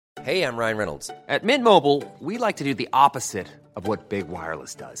Hey, I'm Ryan Reynolds. At Mint Mobile, we like to do the opposite of what Big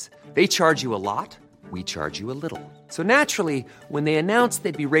Wireless does. They charge you a lot, we charge you a little. So naturally, when they announced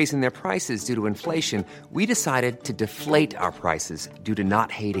they'd be raising their prices due to inflation, we decided to deflate our prices due to not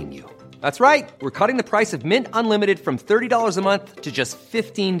hating you. That's right. We're cutting the price of Mint Unlimited from $30 a month to just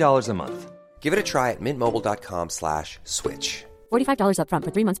 $15 a month. Give it a try at mintmobile.com/switch. $45 up front for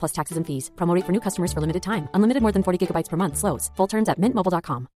 3 months plus taxes and fees. Promo rate for new customers for limited time. Unlimited more than 40 gigabytes per month. Slows full terms at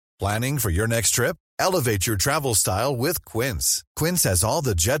mintmobile.com. Planning for your next trip? Elevate your travel style with Quince. Quince has all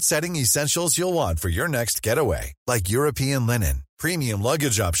the jet-setting essentials you'll want for your next getaway, like European linen, premium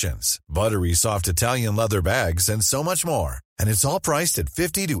luggage options, buttery soft Italian leather bags, and so much more. And it's all priced at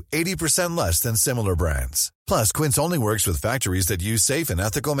 50 to 80% less than similar brands. Plus, Quince only works with factories that use safe and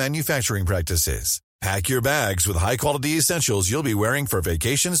ethical manufacturing practices. Pack your bags with high-quality essentials you'll be wearing for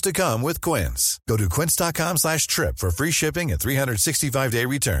vacations to come with Quince. Go to quince.com/trip for free shipping and 365-day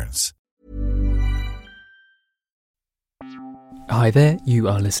returns. Hi there, you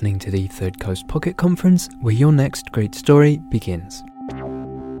are listening to the Third Coast Pocket Conference, where your next great story begins.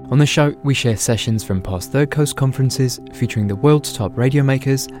 On the show, we share sessions from past Third Coast conferences featuring the world's top radio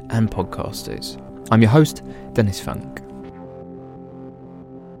makers and podcasters. I'm your host, Dennis Funk.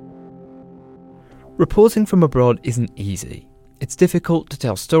 Reporting from abroad isn't easy. It's difficult to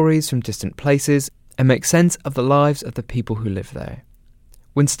tell stories from distant places and make sense of the lives of the people who live there.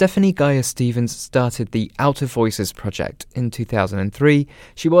 When Stephanie Geyer-Stevens started the Out of Voices project in 2003,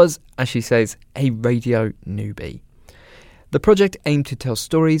 she was, as she says, a radio newbie. The project aimed to tell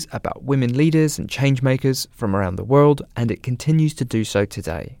stories about women leaders and changemakers from around the world, and it continues to do so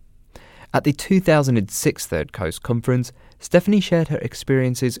today. At the 2006 Third Coast Conference, Stephanie shared her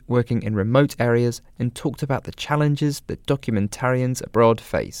experiences working in remote areas and talked about the challenges that documentarians abroad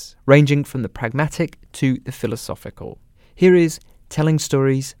face, ranging from the pragmatic to the philosophical. Here is Telling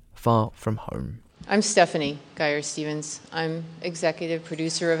Stories Far From Home. I'm Stephanie Geyer-Stevens. I'm executive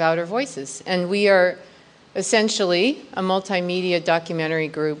producer of Outer Voices, and we are essentially a multimedia documentary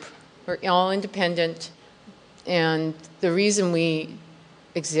group. We're all independent, and the reason we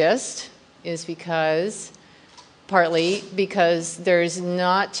exist is partly because there's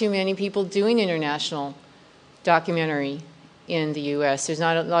not too many people doing international documentary in the U.S. There's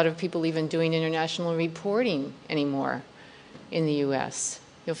not a lot of people even doing international reporting anymore in the U.S.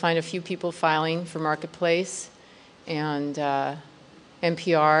 You'll find a few people filing for Marketplace and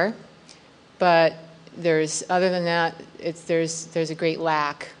NPR, but other than that, there's a great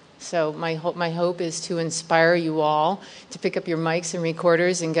lack. So my hope is to inspire you all to pick up your mics and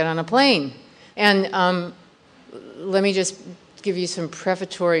recorders and get on a plane. And let me just give you some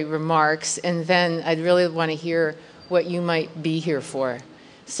prefatory remarks, and then I'd really want to hear what you might be here for.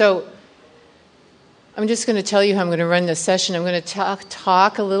 So I'm just going to tell you how I'm going to run this session. I'm going to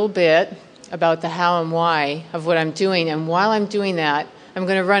talk a little bit about the how and why of what I'm doing, and while I'm doing that, I'm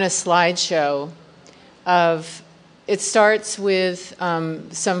going to run a slideshow it starts with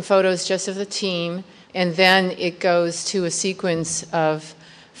some photos just of the team, and then it goes to a sequence of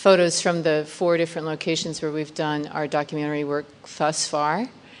photos from the 4 different locations where we've done our documentary work thus far.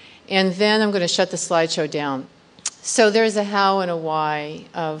 And then I'm going to shut the slideshow down. So there's a how and a why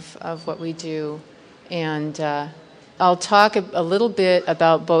of what we do. And I'll talk a little bit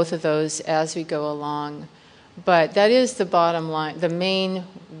about both of those as we go along. But that is the bottom line. The main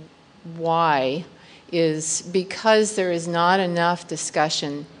why is because there is not enough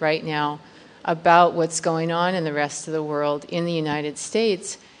discussion right now about what's going on in the rest of the world in the United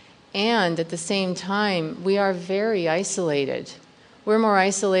States. And at the same time, we are very isolated. We're more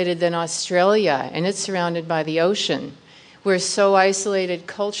isolated than Australia, and it's surrounded by the ocean. We're so isolated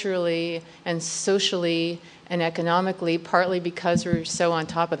culturally and socially and economically, partly because we're so on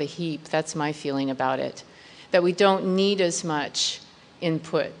top of the heap. That's my feeling about it, that we don't need as much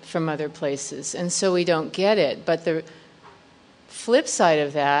input from other places, and so we don't get it. But the flip side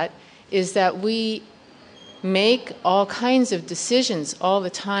of that is that we make all kinds of decisions all the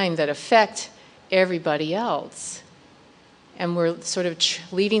time that affect everybody else. And we're sort of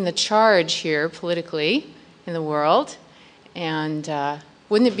leading the charge here politically in the world. And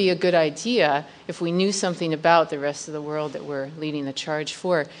wouldn't it be a good idea if we knew something about the rest of the world that we're leading the charge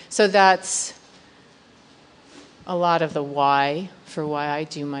for? So that's a lot of the why for why I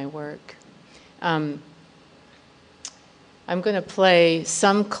do my work. I'm going to play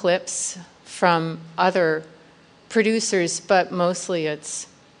some clips from other producers, but mostly it's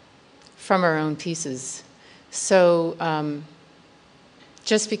from our own pieces. So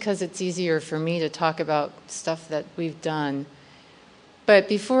just because it's easier for me to talk about stuff that we've done. But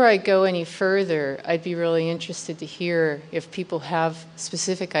before I go any further, I'd be really interested to hear if people have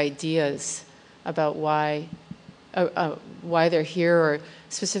specific ideas about why they're here, or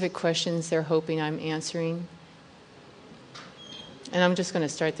specific questions they're hoping I'm answering. And I'm just going to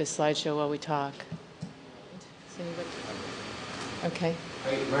start this slideshow while we talk. Okay.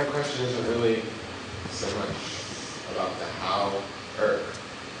 My question isn't really so much about the how, or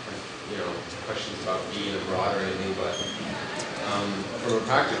questions about being abroad or anything, but from a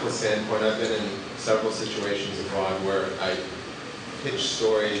practical standpoint, I've been in several situations abroad where I pitch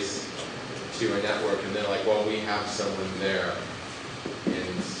stories to a network, and they're like, "Well, we have someone there,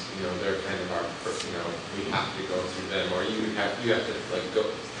 and they're kind of our, we have to go through them, or you have to like go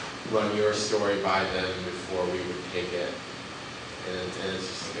run your story by them before we would take it," and it's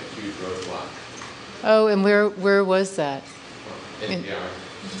just like a huge roadblock. Oh, and where was that?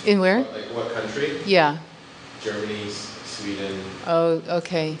 In where? Like what country? Yeah. Germany, Sweden. Oh,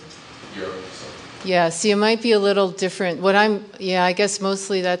 okay. Europe. So. Yeah, see, it might be a little different. I guess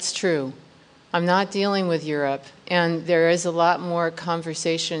mostly that's true. I'm not dealing with Europe, and there is a lot more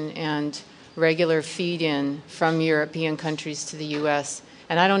conversation and regular feed-in from European countries to the U.S.,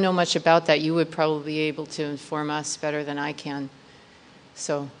 and I don't know much about that. You would probably be able to inform us better than I can.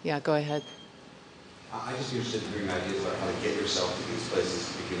 So, yeah, go ahead. I'm just interested in hearing ideas about how to get yourself to these places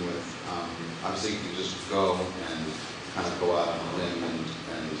to begin with. Obviously, you can just go and kind of go out on a limb and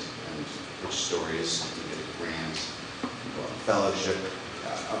pitch stories and get a grant, go on fellowship.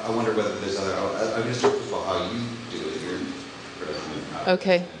 I wonder whether there's other. I'm just curious about how you do it. Your production.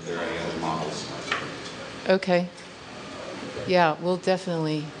 Okay. If there are any other models. Okay. Yeah, we'll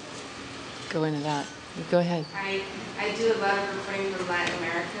definitely go into that. Go ahead. I do a lot of reporting from Latin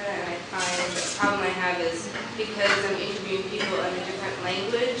America, and I find the problem I have is because I'm interviewing people in a different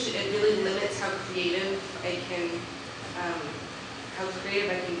language, it really limits how creative I can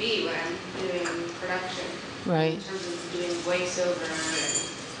be when I'm doing production. Right. In terms of doing voiceover and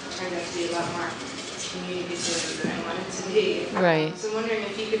trying to be a lot more communicative than I want it to be. Right. So I'm wondering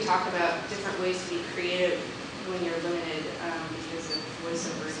if you could talk about different ways to be creative when you're limited because of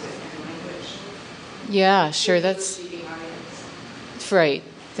voiceover and language. Yeah, sure. That's right.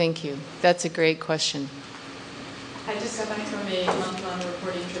 Thank you. That's a great question. I just got back from a month-long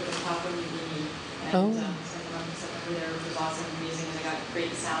reporting trip in Papua New Guinea, and spent a month and stuff over there, which was awesome, amazing, and I got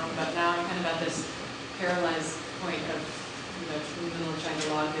great sound. But now I'm kind of at this paralyzed point of, in the middle of trying to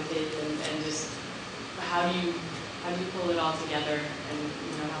log the tape and just how do you pull it all together, and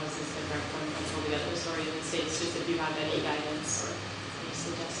how is this different from pull together the story in the States? Just if you have any guidance or any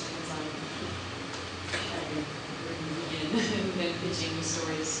suggestions on and pitching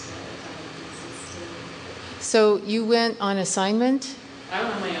stories. So you went on assignment? I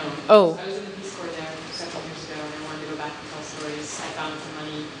went on my own. Oh. I was in the Peace Corps there several years ago, and I wanted to go back and tell stories. I found some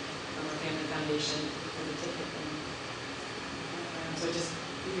money from a family foundation for the ticket. So just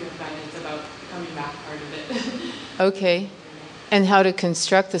if you have guidance about coming back part of it. Okay. And how to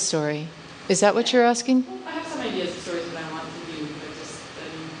construct the story. Is that what you're asking? Well, I have some ideas of stories that I want to do, but just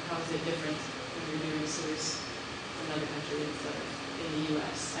how is it different when you're doing stories from another country instead of in the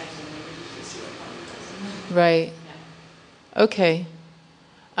U.S. Actually, maybe just do it. Right. Yeah. Okay.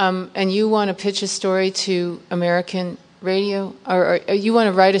 And you want to pitch a story to American radio, or you want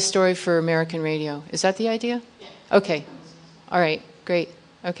to write a story for American radio? Is that the idea? Yeah. Okay. All right. Great.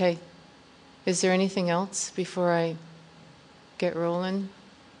 Okay. Is there anything else before I get rolling?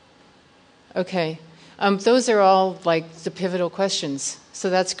 Okay. Those are all like the pivotal questions. So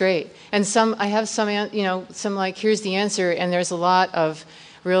that's great. And I have some like, here's the answer, and there's a lot of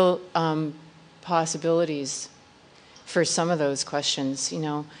real possibilities for some of those questions,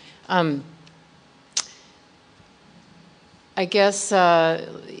 I guess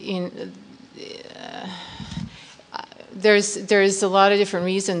there's a lot of different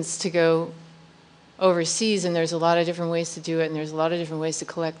reasons to go overseas, and there's a lot of different ways to do it, and there's a lot of different ways to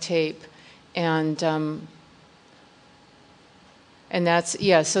collect tape, and that's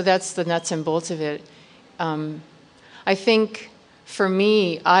so that's the nuts and bolts of it. I think for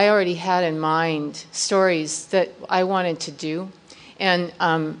me, I already had in mind stories that I wanted to do, and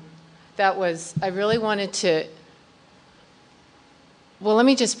I really wanted to. Well, let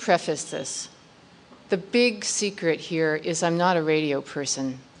me just preface this. The big secret here is I'm not a radio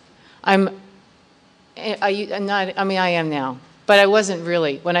person. I am now, but I wasn't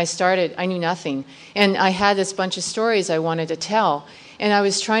really. When I started, I knew nothing. And I had this bunch of stories I wanted to tell, and I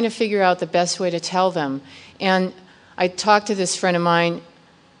was trying to figure out the best way to tell them. And I talked to this friend of mine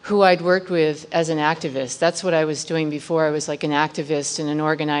who I'd worked with as an activist. That's what I was doing before. I was like an activist and an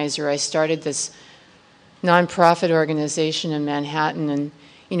organizer. I started this nonprofit organization in Manhattan and,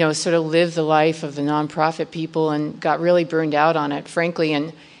 you know, sort of lived the life of the nonprofit people and got really burned out on it, frankly.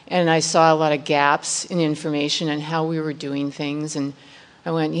 And I saw a lot of gaps in information and how we were doing things. And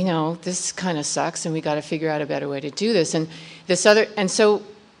I went, you know, this kind of sucks, and we got to figure out a better way to do this. And so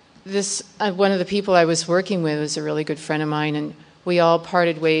one of the people I was working with was a really good friend of mine, and we all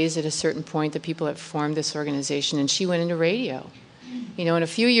parted ways at a certain point, the people that formed this organization, and she went into radio. You know, and a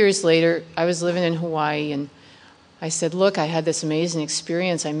few years later, I was living in Hawaii, and I said, look, I had this amazing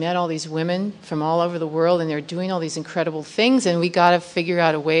experience. I met all these women from all over the world, and they're doing all these incredible things, and we got to figure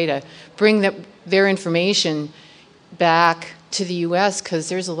out a way to bring their information back to the U.S., because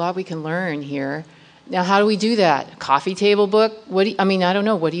there's a lot we can learn here. Now, how do we do that? A coffee table book? I don't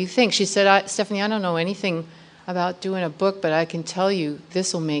know. What do you think? She said, Stephanie, I don't know anything about doing a book, but I can tell you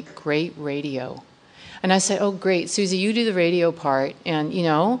this will make great radio. And I said, oh, great. Susie, you do the radio part, and, you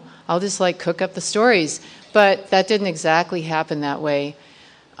know, I'll just, like, cook up the stories. But that didn't exactly happen that way,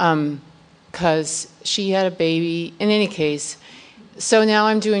 because she had a baby. In any case, so now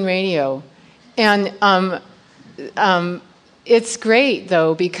I'm doing radio. And it's great,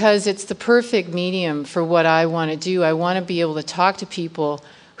 though, because it's the perfect medium for what I want to do. I want to be able to talk to people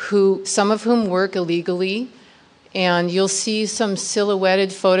some of whom work illegally, and you'll see some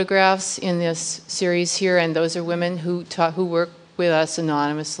silhouetted photographs in this series here, and those are women who work with us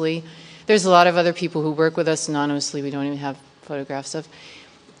anonymously. There's a lot of other people who work with us anonymously we don't even have photographs of.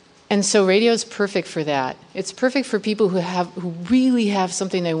 And so radio is perfect for that. It's perfect for people who really have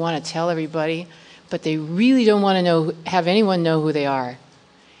something they want to tell everybody, but they really don't want to have anyone know who they are.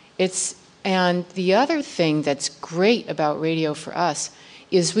 And the other thing that's great about radio for us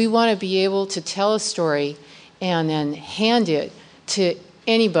is we want to be able to tell a story and then hand it to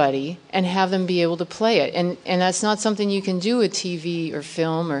anybody and have them be able to play it. And that's not something you can do with TV or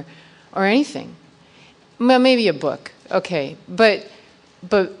film or anything. Well, maybe a book, okay. But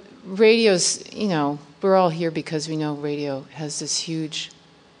radio's, you know, we're all here because we know radio has this huge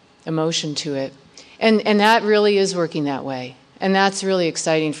emotion to it. And that really is working that way. And that's really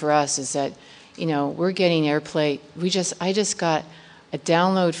exciting for us, is that, you know, we're getting airplay. I just got a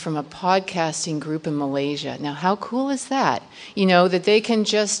download from a podcasting group in Malaysia. Now, how cool is that? You know, that they can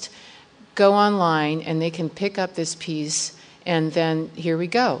just go online and they can pick up this piece, and then here we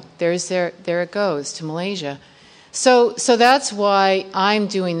go. There it goes to Malaysia. So that's why I'm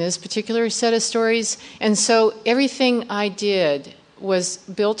doing this particular set of stories. And so everything I did was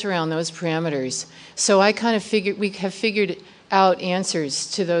built around those parameters. So I kind of we have figured out answers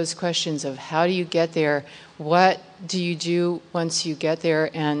to those questions of how do you get there, what do you do once you get there,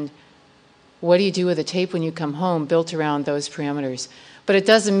 and what do you do with the tape when you come home, built around those parameters. But it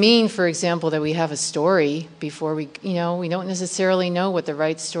doesn't mean, for example, that we have a story before we don't necessarily know what the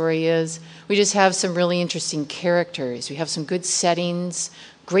right story is. We just have some really interesting characters. We have some good settings,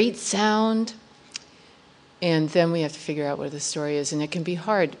 great sound, and then we have to figure out what the story is. And it can be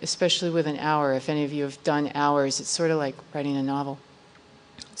hard, especially with an hour. If any of you have done hours, it's sort of like writing a novel.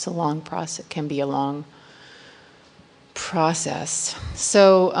 It's a long process. It can be a long process.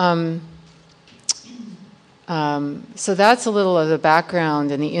 So that's a little of the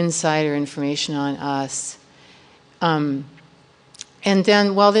background and the insider information on us. And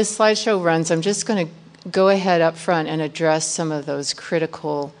then while this slideshow runs, I'm just going to go ahead up front and address some of those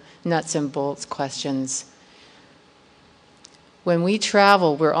critical nuts and bolts questions. When we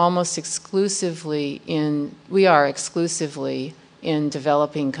travel, we are exclusively in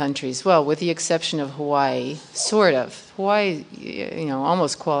developing countries. Well, with the exception of Hawaii, sort of. Hawaii, you know,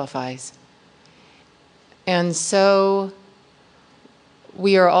 almost qualifies. And so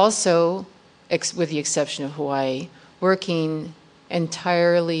we are also, with the exception of Hawaii, working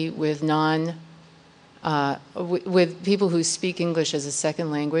entirely with with people who speak English as a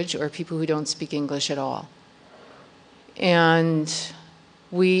second language or people who don't speak English at all. And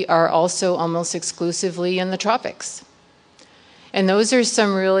we are also almost exclusively in the tropics. And those are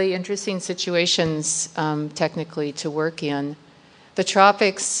some really interesting situations technically to work in. The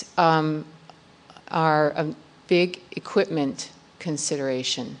tropics are a big equipment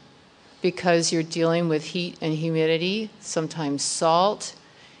consideration because you're dealing with heat and humidity, sometimes salt,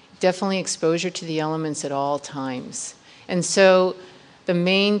 definitely exposure to the elements at all times. And so the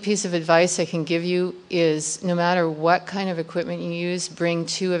main piece of advice I can give you is no matter what kind of equipment you use, bring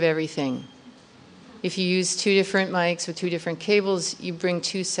 2 of everything. If you use 2 different mics with 2 different cables, you bring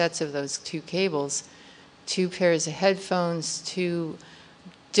 2 sets of those 2 cables, 2 pairs of headphones, 2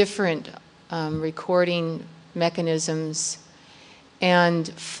 different recording mechanisms. And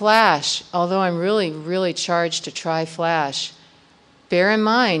Flash, although I'm really, really charged to try Flash, bear in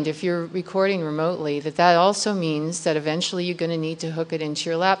mind, if you're recording remotely, that also means that eventually you're going to need to hook it into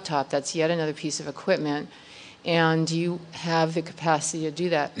your laptop. That's yet another piece of equipment, and you have the capacity to do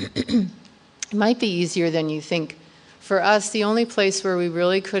that. It might be easier than you think. For us, the only place where we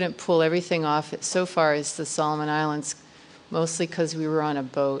really couldn't pull everything off so far is the Solomon Islands, mostly because we were on a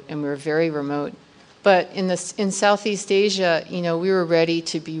boat and we were very remote. But in Southeast Asia, we were ready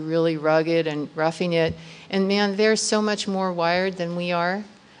to be really rugged and roughing it. And man, they're so much more wired than we are.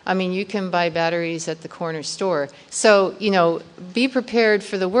 I mean, you can buy batteries at the corner store. So, be prepared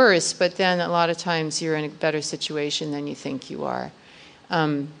for the worst, but then a lot of times you're in a better situation than you think you are.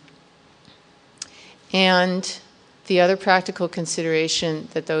 And the other practical consideration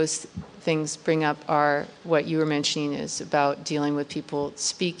that those things bring up are what you were mentioning is about dealing with people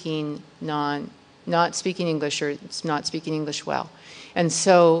speaking not speaking English or not speaking English well. And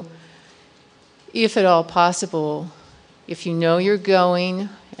so, if at all possible, if you know you're going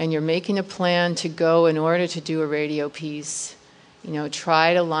and you're making a plan to go in order to do a radio piece,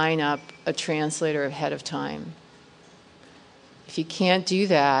 try to line up a translator ahead of time. If you can't do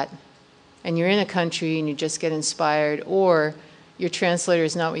that, and you're in a country and you just get inspired, or your translator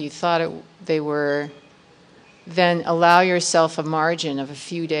is not what you thought they were, then allow yourself a margin of a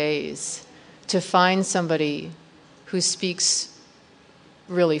few days to find somebody who speaks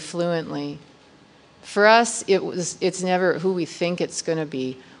really fluently. For us, it's never who we think it's going to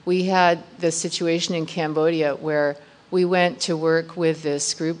be. We had this situation in Cambodia where we went to work with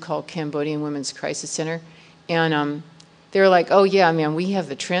this group called Cambodian Women's Crisis Center, and they were like, "Oh yeah, man, we have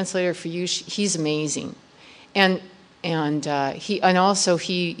the translator for you. He's amazing," and he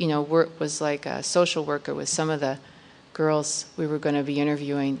was like a social worker with some of the girls we were going to be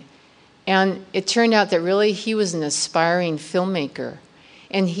interviewing. And it turned out that really he was an aspiring filmmaker.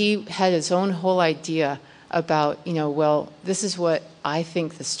 And he had his own whole idea about, this is what I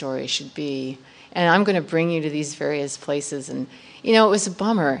think the story should be. And I'm going to bring you to these various places. And, it was a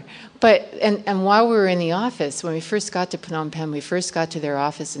bummer. But, and while we were in the office, when we first got to Phnom Penh, we first got to their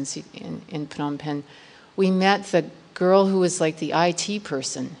office in Phnom Penh, we met the girl who was like the IT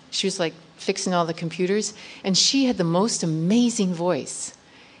person. She was like fixing all the computers. And she had the most amazing voice.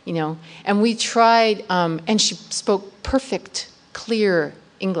 And we tried, and she spoke perfect, clear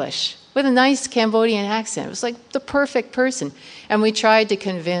English with a nice Cambodian accent. It was like the perfect person. And we tried to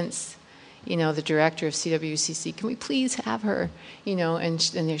convince, the director of CWCC, can we please have her? And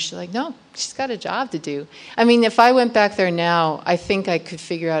she's like, no, she's got a job to do. I mean, if I went back there now, I think I could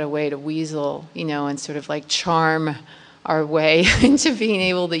figure out a way to weasel, and sort of like charm our way into being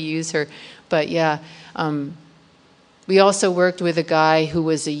able to use her. But yeah, we also worked with a guy who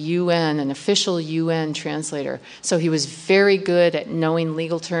was an official UN translator. So he was very good at knowing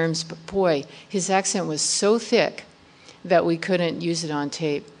legal terms, but boy, his accent was so thick that we couldn't use it on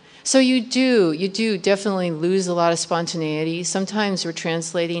tape. So you do definitely lose a lot of spontaneity. Sometimes we're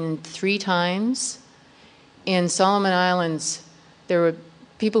translating 3 times. In Solomon Islands, there were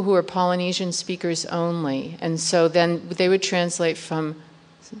people who were Polynesian speakers only. And so then they would translate from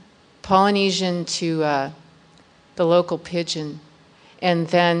Polynesian to the local pidgin, and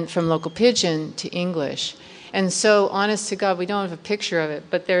then from local pidgin to English. And so, honest to God, we don't have a picture of it,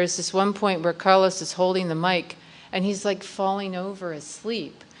 but there's this one point where Carlos is holding the mic, and he's like falling over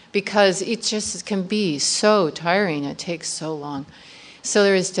asleep, because it just can be so tiring. It takes so long. So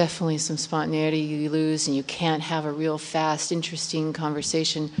there is definitely some spontaneity you lose, and you can't have a real fast, interesting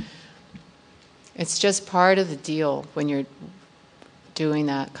conversation. It's just part of the deal when you're doing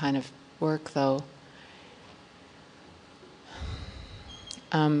that kind of work, though.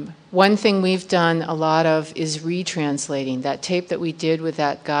 One thing we've done a lot of is retranslating. That tape that we did with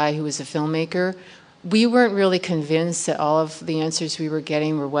that guy who was a filmmaker, we weren't really convinced that all of the answers we were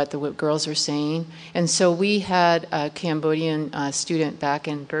getting were what the girls were saying. And so we had a Cambodian student back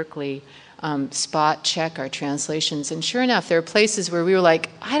in Berkeley spot check our translations. And sure enough, there are places where we were like,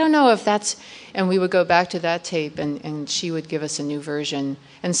 I don't know if that's... And we would go back to that tape, and she would give us a new version.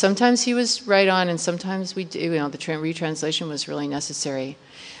 And sometimes he was right on, and sometimes we, the retranslation was really necessary.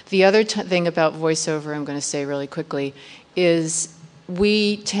 The other thing about voiceover, I'm going to say really quickly, is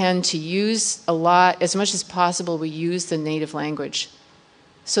we tend to use a lot, as much as possible, we use the native language.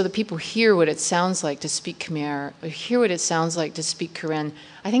 So that people hear what it sounds like to speak Khmer, or hear what it sounds like to speak Karen.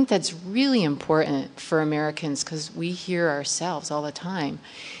 I think that's really important for Americans, because we hear ourselves all the time.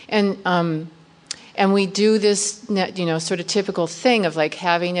 And we do this, sort of typical thing of like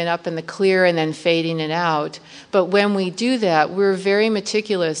having it up in the clear and then fading it out. But when we do that, we're very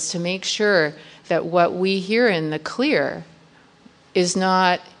meticulous to make sure that what we hear in the clear is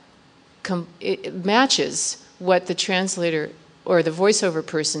not, it matches what the translator or the voiceover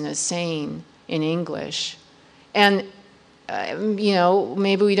person is saying in English. And,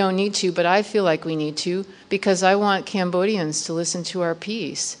 maybe we don't need to, but I feel like we need to, because I want Cambodians to listen to our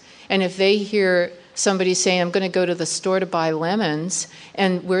piece. And if they hear somebody saying, I'm going to go to the store to buy lemons,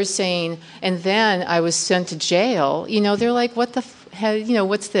 and we're saying, and then I was sent to jail, they're like, what the hell,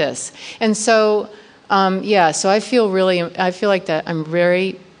 what's this? And so, so I feel like that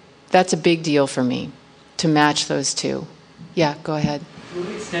that's a big deal for me, to match those two. Yeah, go ahead. To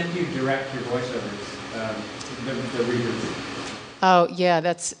what extent do you direct your voiceovers, the readers? Oh, yeah,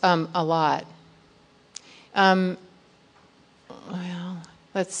 that's a lot. Well,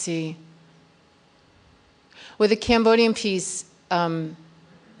 let's see. With the Cambodian piece,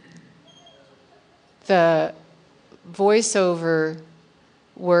 the voiceover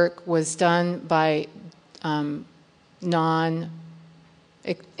work was done by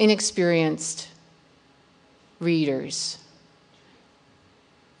inexperienced readers.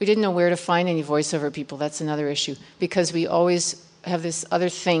 We didn't know where to find any voiceover people. That's another issue, because we always have this other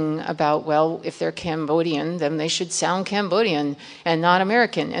thing about, well, if they're Cambodian, then they should sound Cambodian and not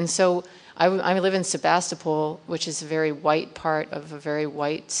American. And so I live in Sebastopol, which is a very white part of a very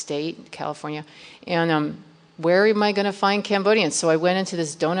white state, California. And where am I going to find Cambodians? So I went into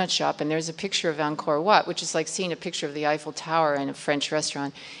this donut shop, and there's a picture of Angkor Wat, which is like seeing a picture of the Eiffel Tower in a French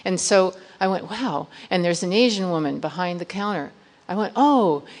restaurant. And so I went, wow. And there's an Asian woman behind the counter. I went,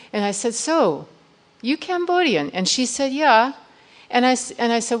 oh. And I said, so, you Cambodian? And she said, yeah. And I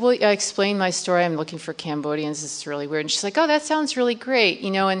said, well, I explained my story. I'm looking for Cambodians. This is really weird. And she's like, oh, that sounds really great.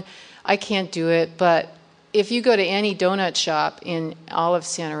 And I can't do it. But if you go to any donut shop in all of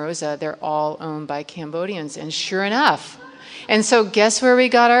Santa Rosa, they're all owned by Cambodians. And sure enough. And so guess where we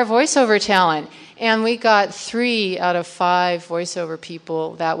got our voiceover talent? And we got 3 out of 5 voiceover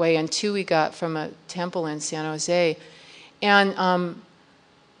people that way. And 2 we got from a temple in San Jose. And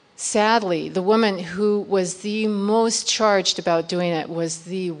sadly, the woman who was the most charged about doing it was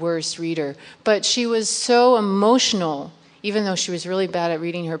the worst reader. But she was so emotional, even though she was really bad at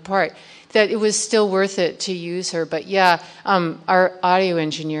reading her part, that it was still worth it to use her. But yeah, our audio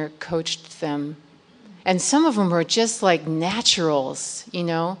engineer coached them. And some of them were just like naturals,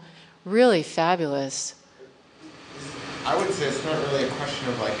 really fabulous. I would say it's not really a question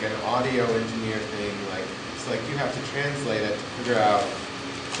of like an audio engineer thing. It's like you have to translate it to figure out.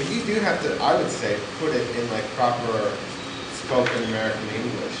 But you do have to, I would say, put it in like proper spoken American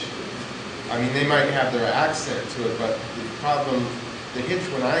English. I mean, they might have their accent to it, but the problem, the hitch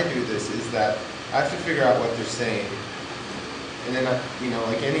when I do this is that I have to figure out what they're saying. And then,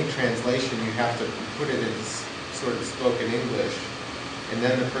 like any translation, you have to put it in sort of spoken English, and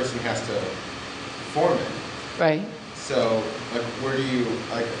then the person has to perform it. Right. So, like, where do you,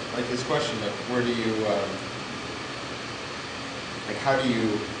 like this question, like, where do you, how do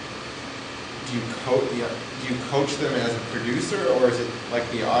you coach them as a producer, or is it like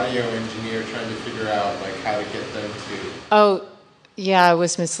the audio engineer trying to figure out like how to get them to? Oh, yeah, I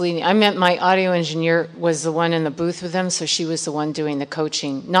was misleading. I meant my audio engineer was the one in the booth with them, so she was the one doing the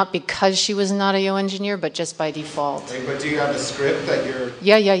coaching. Not because she was an audio engineer, but just by default. But do you have a script that you're...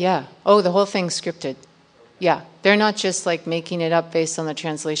 Yeah. Oh, the whole thing's scripted. Yeah, they're not just like making it up based on the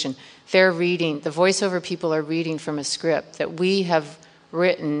translation. They're reading, the voiceover people are reading from a script that we have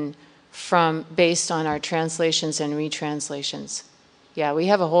written based on our translations and retranslations. Yeah, we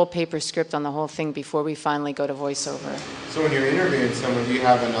have a whole paper script on the whole thing before we finally go to voiceover. So when you're interviewing someone, do you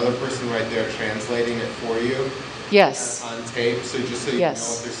have another person right there translating it for you? Yes. On tape, so just so you know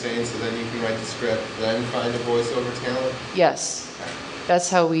what they're saying, so then you can write the script, then find a voiceover talent? Yes. Okay. That's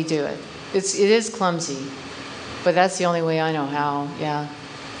how we do it. It is clumsy, but that's the only way I know how, yeah.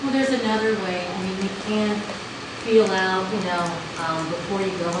 Well, there's another way. I mean, you can feel out, before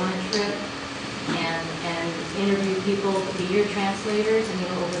you go on a trip and interview people to be your translators,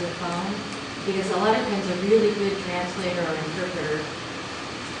 over the phone. Because a lot of times a really good translator or interpreter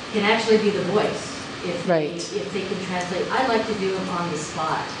can actually be the voice if they can translate. I like to do them on the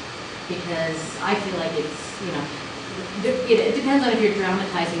spot because I feel like it's, it depends on if you're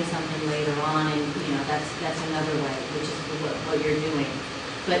dramatizing something later on, and that's another way, which is what you're doing.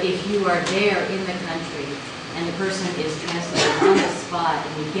 But if you are there in the country and the person is translating on the spot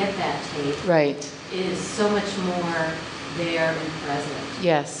and you get that tape, it is so much more there and present.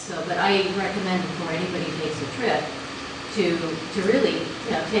 Yes. So, but I recommend before anybody takes a trip to really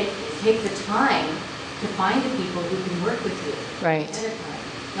take the time to find the people who can work with you ahead of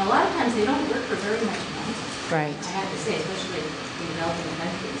time. Now, a lot of times they don't work for very much money. Right. I have to say, especially in developing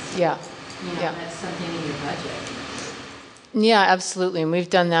countries. Yeah. That's something in your budget. Yeah, absolutely. And we've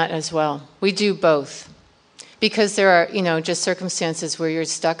done that as well. We do both. because there are, just circumstances where you're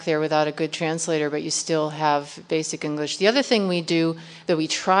stuck there without a good translator, but you still have basic English. The other thing we do, that we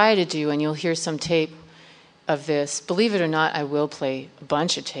try to do, and you'll hear some tape of this, believe it or not, I will play a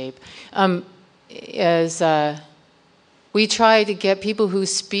bunch of tape, is we try to get people who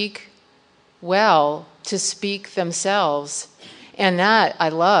speak well to speak themselves, and that I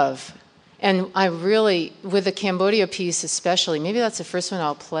love. And I really, with the Cambodia piece especially, maybe that's the first one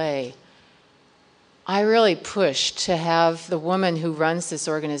I'll play, I really pushed to have the woman who runs this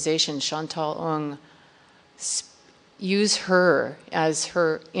organization, Chantal Ung, use her as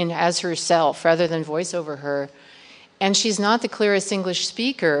herself rather than voice over her. And she's not the clearest English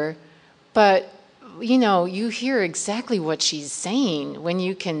speaker, but you hear exactly what she's saying when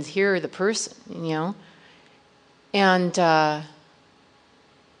you can hear the person,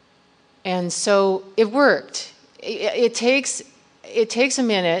 And so it worked. It takes a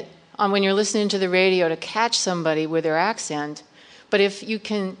minute when you're listening to the radio to catch somebody with their accent, but if you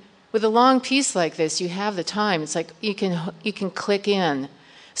can, with a long piece like this, you have the time. It's like you can click in.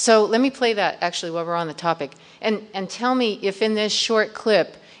 So let me play that actually while we're on the topic, and tell me if in this short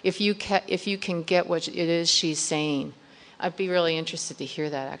clip, if you can get what it is she's saying. I'd be really interested to hear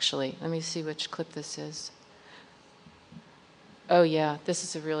that actually. Let me see which clip this is. Oh yeah, this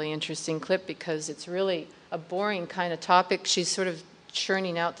is a really interesting clip because it's really a boring kind of topic. She's sort of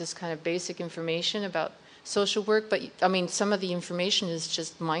churning out this kind of basic information about social work, but I mean, some of the information is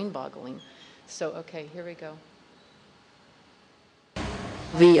just mind-boggling. So, okay, here we go.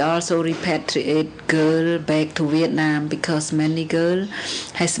 We also repatriate girls back to Vietnam because many girls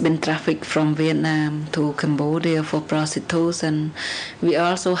has been trafficked from Vietnam to Cambodia for prostitution. We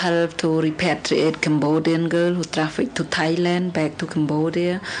also help to repatriate Cambodian girls who trafficked to Thailand back to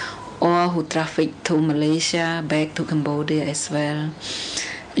Cambodia, or who trafficked to Malaysia back to Cambodia as well.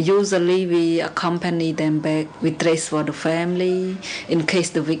 Usually we accompany them back, we trace for the family in case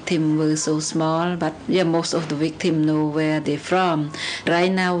the victim were so small, but most of the victims know where they're from. Right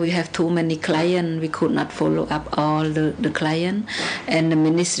now we have too many clients, we could not follow up all the clients, and the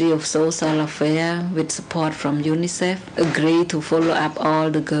Ministry of Social Affairs with support from UNICEF agreed to follow up all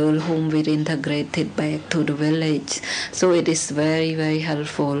the girls whom we integrated back to the village. So it is very, very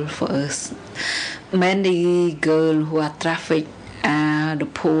helpful for us. Many girls who are trafficked are the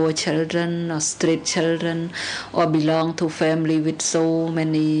poor children or street children or belong to family with so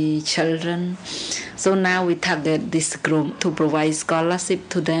many children. So now we target this group to provide scholarship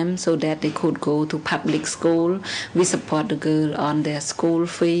to them so that they could go to public school. We support the girl on their school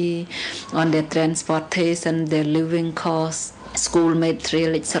fee, on their transportation, their living costs, school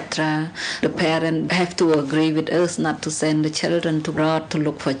material, etc. The parents have to agree with us not to send the children abroad to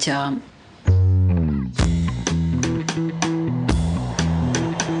look for a job.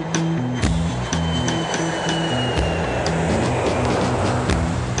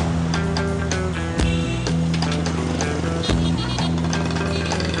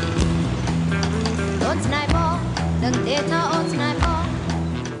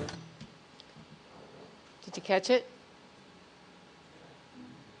 Did you catch it?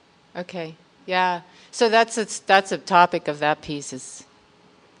 Okay, yeah. So that's a topic of that piece.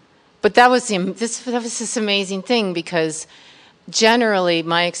 But that was this amazing thing, because generally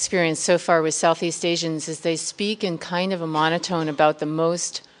my experience so far with Southeast Asians is they speak in kind of a monotone about the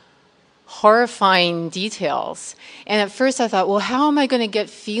most horrifying details. And at first I thought, well, how am I going to get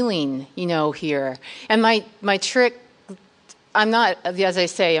feeling, here? And my trick, I'm not, as I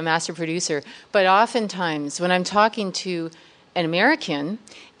say, a master producer, but oftentimes when I'm talking to an American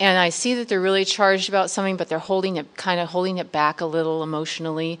and I see that they're really charged about something, but they're holding it back a little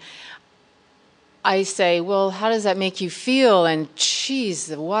emotionally, I say, well, how does that make you feel? And geez,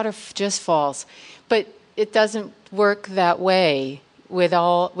 the water just falls. But it doesn't work that way with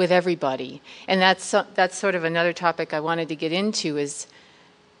everybody. And that's sort of another topic I wanted to get into, is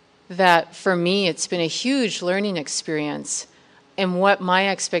that for me it's been a huge learning experience, and what my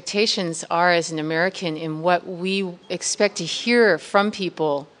expectations are as an American, and what we expect to hear from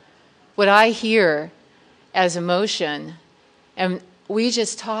people, what I hear as emotion. And we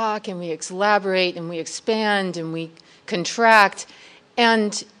just talk and we elaborate and we expand and we contract.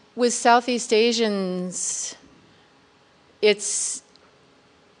 And with Southeast Asians, it's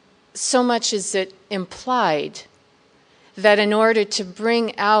so much is it implied that in order to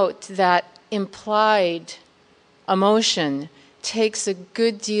bring out that implied emotion takes a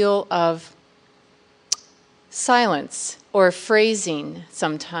good deal of silence or phrasing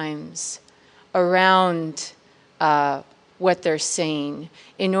sometimes around what they're saying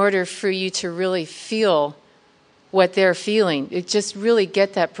in order for you to really feel what they're feeling. It just really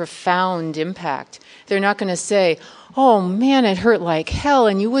get that profound impact. They're not going to say, oh man, it hurt like hell,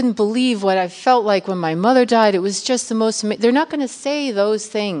 and you wouldn't believe what I felt like when my mother died. It was just the most amazing. They're not going to say those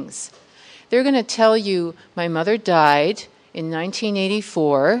things. They're going to tell you, my mother died in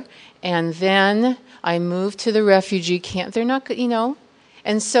 1984, and then I moved to the refugee camp. They're not,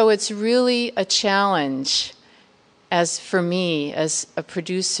 And so it's really a challenge, as for me, as a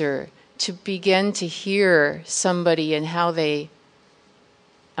producer, to begin to hear somebody and how they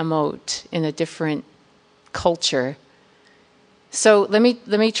emote in a different culture. So let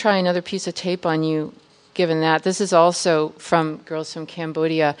me try another piece of tape on you, given that. This is also from Girls from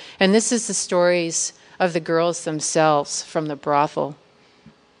Cambodia, and this is the stories of the girls themselves from the brothel,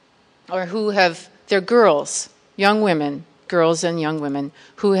 or they're girls, young women, girls and young women,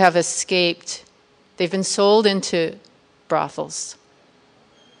 who have escaped. They've been sold into brothels,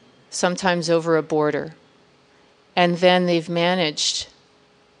 sometimes over a border, and then they've managed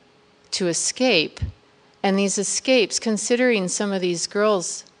to escape. And these escapes, considering some of these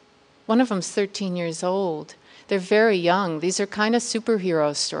girls, one of them's 13 years old. They're very young. These are kind of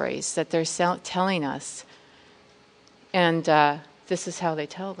superhero stories that they're telling us. And this is how they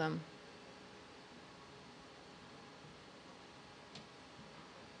tell them.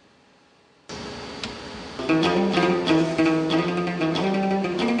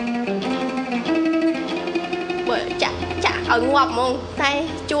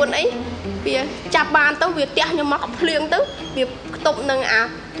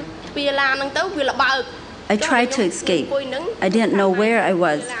 I tried to escape. I didn't know where I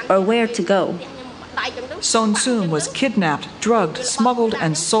was or where to go. Son Soon was kidnapped, drugged, smuggled,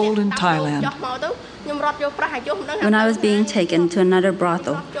 and sold in Thailand. When I was being taken to another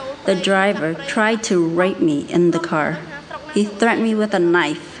brothel, the driver tried to rape me in the car. He threatened me with a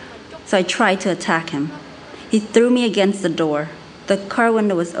knife, so I tried to attack him. He threw me against the door. The car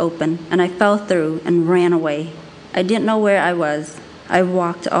window was open, and I fell through and ran away. I didn't know where I was. I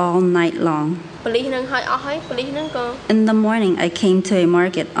walked all night long. In the morning, I came to a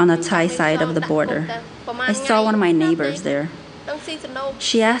market on the Thai side of the border. I saw one of my neighbors there.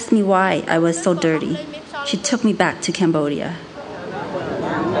 She asked me why I was so dirty. She took me back to Cambodia.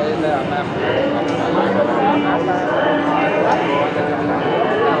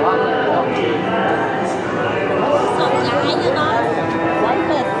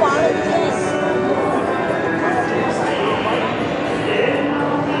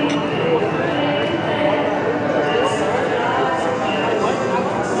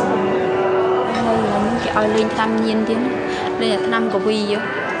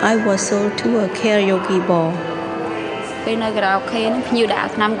 I was sold to a karaoke bar.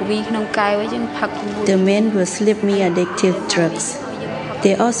 The men would slip me addictive drugs.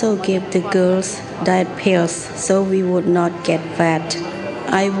 They also gave the girls diet pills so we would not get fat.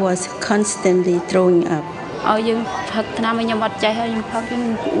 I was constantly throwing up. I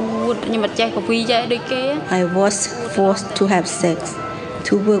was forced to have sex,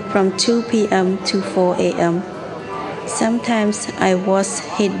 to work from 2 p.m. to 4 a.m. Sometimes I was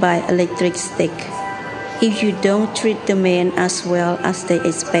hit by electric stick. If you don't treat the men as well as they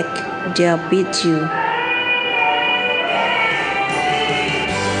expect, they'll beat you.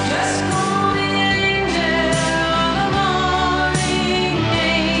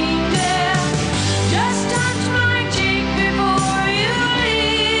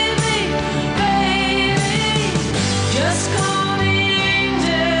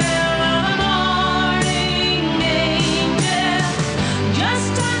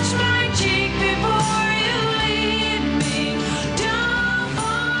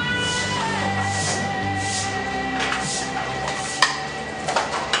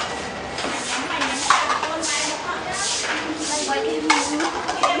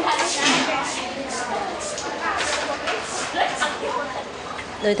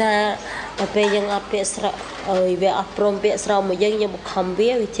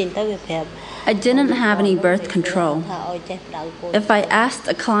 I didn't have any birth control. If I asked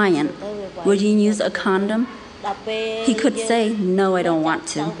a client, would you use a condom? He could say, no, I don't want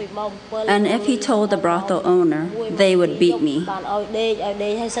to. And if he told the brothel owner, they would beat me.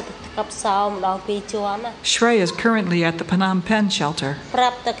 Shreya is currently at the Phnom Penh shelter.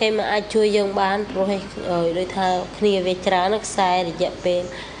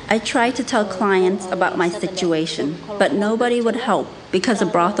 I tried to tell clients about my situation, but nobody would help because the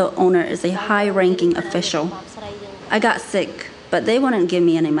brothel owner is a high-ranking official. I got sick, but they wouldn't give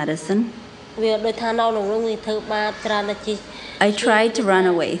me any medicine. I tried to run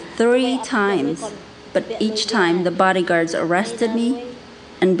away 3 times, but each time the bodyguards arrested me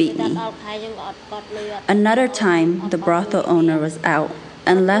and beat me. Another time, the brothel owner was out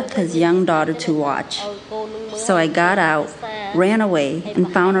and left his young daughter to watch. So I got out, ran away,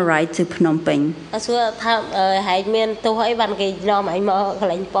 and found a ride to Phnom Penh.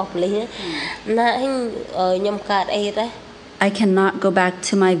 I cannot go back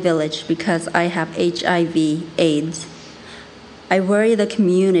to my village because I have HIV/AIDS. I worry the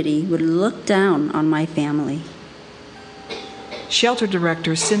community would look down on my family. Shelter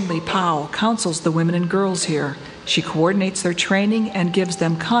Director Cindy Powell counsels the women and girls here. She coordinates their training and gives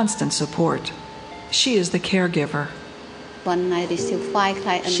them constant support. She is the caregiver. One night received 5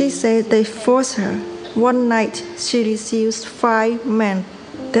 clients. She said they forced her. One night she received 5 men.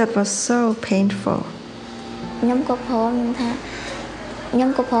 That was so painful.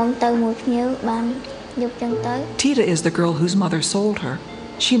 Tita is the girl whose mother sold her.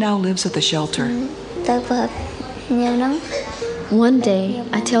 She now lives at the shelter. One day,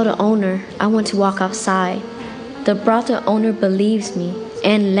 I tell the owner I want to walk outside. The brothel owner believes me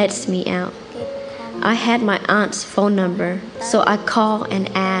and lets me out. I had my aunt's phone number, so I call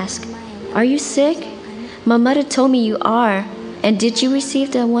and ask, "Are you sick? My mother told me you are. And did you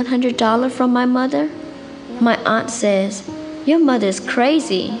receive the $100 from my mother?" My aunt says, "Your mother is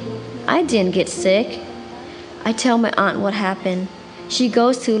crazy. I didn't get sick." I tell my aunt what happened. She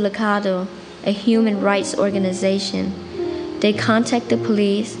goes to Lakado, a human rights organization. They contact the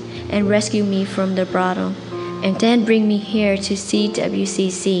police and rescue me from the brothel, and then bring me here to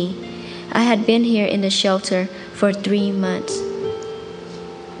CWCC. I had been here in the shelter for 3 months.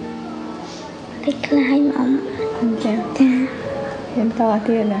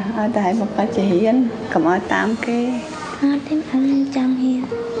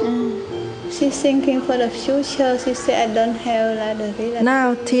 She's thinking for the future. She said, "I don't have like the real."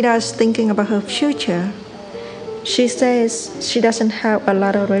 Now Tita is thinking about her future. She says she doesn't have a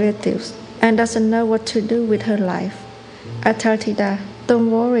lot of relatives and doesn't know what to do with her life. I tell Tita, "Don't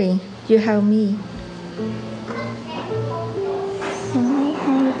worry, you have me."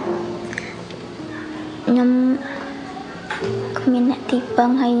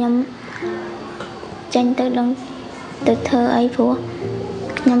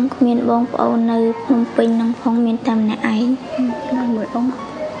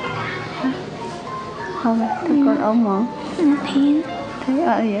 Con ông hả? Thấy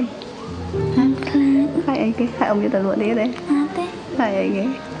ở vậy? Hai ông vô tận lụa đi đây. Hai vậy?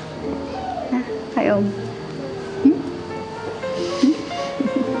 Hai ông.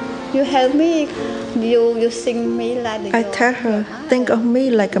 You help me. You sing me like the. I tell her, think of me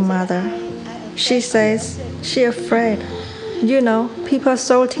like a mother. She says she's afraid. You know, people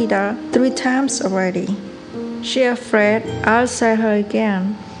sold Tita 3 times already. She's afraid I'll sell her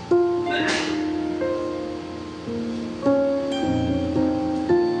again.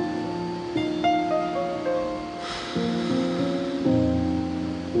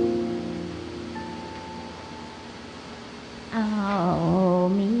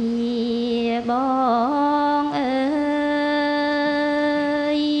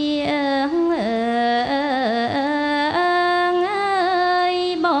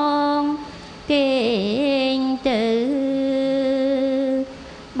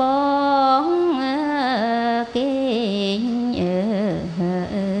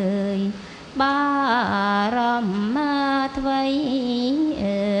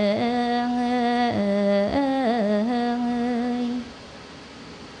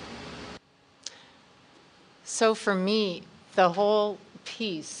 So for me, the whole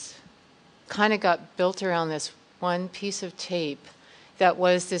piece kind of got built around this one piece of tape that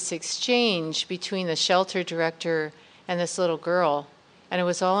was this exchange between the shelter director and this little girl, and it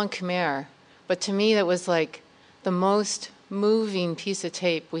was all in Khmer. But to me, that was like the most moving piece of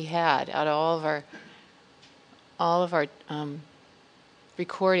tape we had out of all of our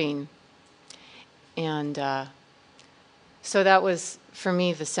recording, and so that was for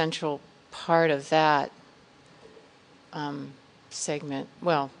me the central part of that segment,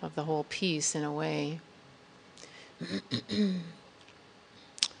 well, of the whole piece in a way.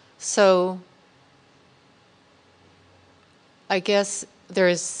 So I guess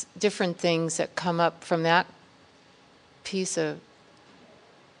there's different things that come up from that piece of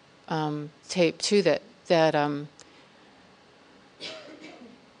tape too that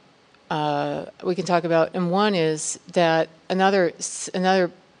we can talk about. And one is that another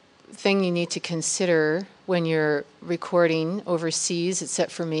thing you need to consider when you're recording overseas,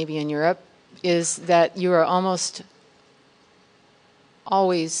 except for maybe in Europe, is that you are almost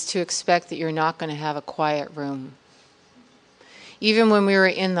always to expect that you're not going to have a quiet room. Even when we were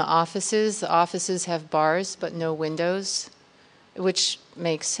in the offices have bars but no windows. which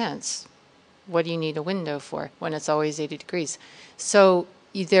makes sense. What do you need a window for when it's always 80 degrees? So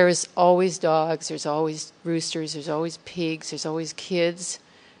there's always dogs, there's always roosters, there's always pigs, there's always kids,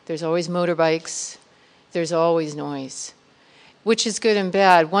 there's always motorbikes, there's always noise, which is good and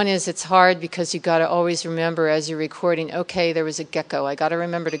bad. One is it's hard because you've got to always remember as you're recording, okay, there was a gecko. I got to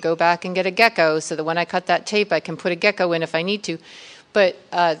remember to go back and get a gecko so that when I cut that tape, I can put a gecko in if I need to. But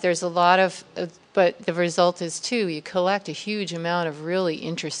there's a lot of, but the result is, too, you collect a huge amount of really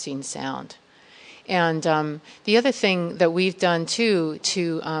interesting sound. And the other thing that we've done, too,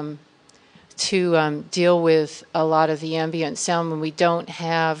 to deal with a lot of the ambient sound when we don't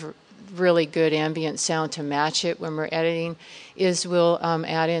have really good ambient sound to match it when we're editing, is we'll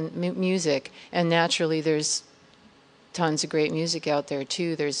add in music. And naturally, there's tons of great music out there,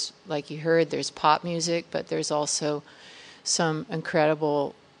 too. There's, like you heard, there's pop music, but there's also some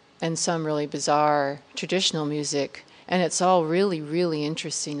incredible and some really bizarre traditional music. And it's all really, really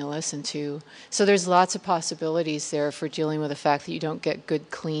interesting to listen to. So there's lots of possibilities there for dealing with the fact that you don't get good,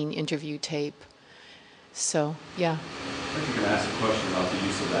 clean interview tape. So, yeah. I think you can ask a question about the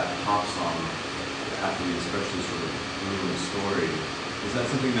use of that pop song after the especially sort of moving story. Is that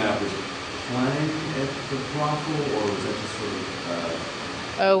something that was planned at the brothel, or was that just sort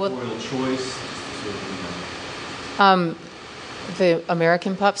of royal choice? Just sort of, the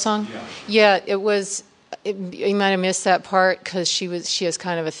American pop song? Yeah, it was. You might have missed that part because she has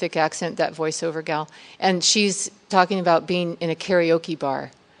kind of a thick accent, that voiceover gal, and she's talking about being in a karaoke bar,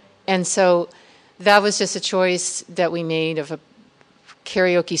 and so that was just a choice that we made of a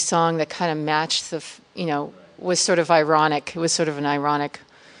karaoke song that kind of matched the, was sort of ironic. It was sort of an ironic,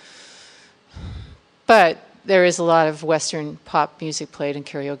 but there is a lot of Western pop music played in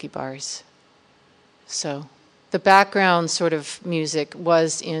karaoke bars, so. The background sort of music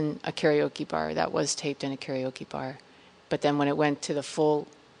was in a karaoke bar. That was taped in a karaoke bar. But then when it went to the full,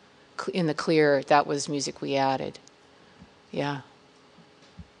 in the clear, that was music we added. Yeah.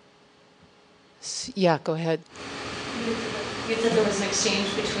 Yeah, go ahead. You said there was an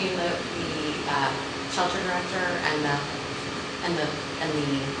exchange between the shelter director and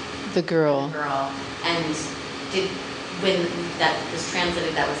the girl. And when that was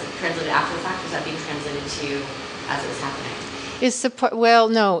translated after the fact, was that being translated to you as it was happening? Well,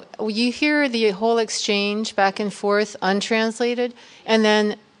 no. You hear the whole exchange back and forth untranslated, and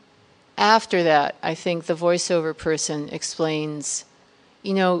then after that, I think the voiceover person explains,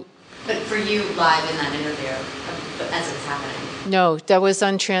 But for you live in that interview, as it was happening? No, that was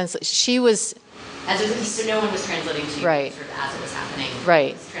untranslated. She was... So no one was translating to you right. sort of as it was happening? Right.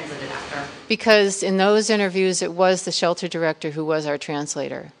 It was translated after? Because in those interviews, it was the shelter director who was our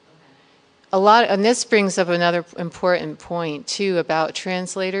translator. And this brings up another important point, too, about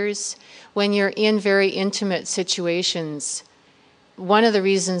translators. When you're in very intimate situations, one of the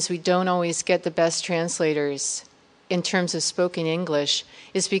reasons we don't always get the best translators in terms of spoken English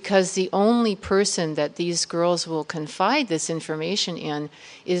is because the only person that these girls will confide this information in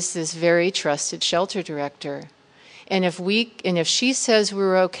is this very trusted shelter director. And if she says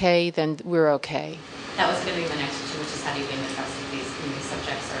we're okay, then we're okay. That was going to be the next issue, which is how do you gain the trust of these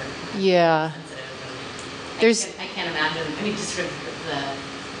subjects are sensitive. I can't imagine. Just sort of the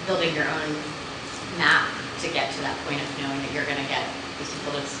building your own map to get to that point of knowing that you're going to get these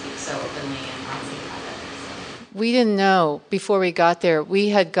people to speak so openly and honestly about it. We didn't know before we got there. We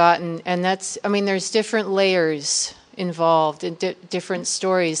had gotten, and there's different layers involved in different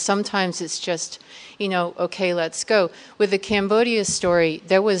stories. Sometimes it's just, okay, let's go. With the Cambodia story,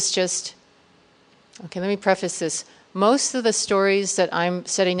 there was just, let me preface this. Most of the stories that I'm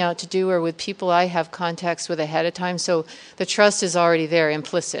setting out to do are with people I have contacts with ahead of time, so the trust is already there,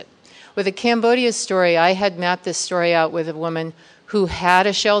 implicit. With the Cambodia story, I had mapped this story out with a woman who had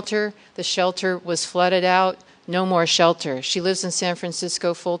a shelter. The shelter was flooded out. No more shelter. She lives in San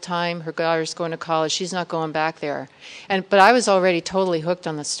Francisco full time. Her daughter's going to college. She's not going back there. But I was already totally hooked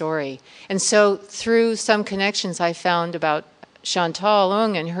on the story. And so through some connections I found about Chantal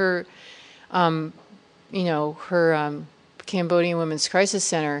Ung and her, her Cambodian Women's Crisis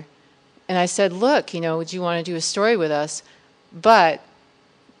Center. And I said, look, would you want to do a story with us? But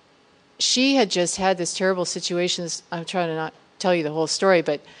she had just had this terrible situation. I'm trying to not tell you the whole story,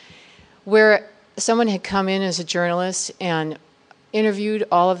 but where someone had come in as a journalist and interviewed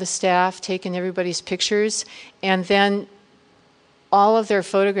all of the staff, taken everybody's pictures, and then all of their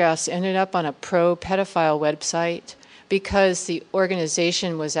photographs ended up on a pro-pedophile website because the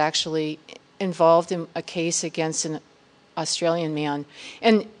organization was actually involved in a case against Australian man.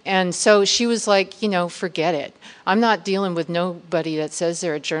 And so she was like, forget it. I'm not dealing with nobody that says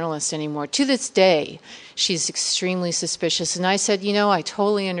they're a journalist anymore. To this day, she's extremely suspicious. And I said, I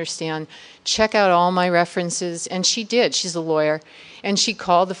totally understand. Check out all my references. And she did. She's a lawyer. And she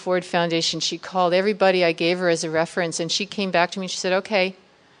called the Ford Foundation. She called everybody I gave her as a reference. And she came back to me and she said, okay,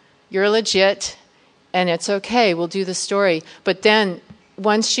 you're legit. And it's okay. We'll do the story. But then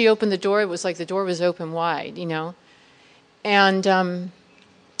once she opened the door, it was like the door was open wide, And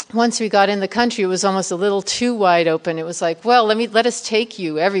once we got in the country, it was almost a little too wide open. It was like, well, let us take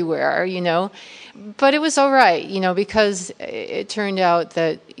you everywhere, But it was all right, because it turned out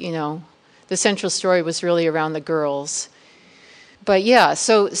that, the central story was really around the girls. But yeah,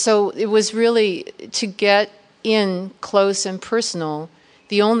 so it was really to get in close and personal.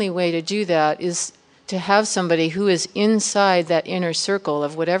 The only way to do that is to have somebody who is inside that inner circle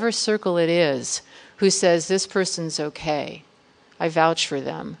of whatever circle it is, who says, this person's okay. I vouch for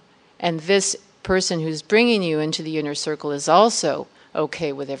them. And this person who's bringing you into the inner circle is also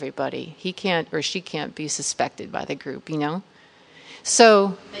okay with everybody. He can't or she can't be suspected by the group,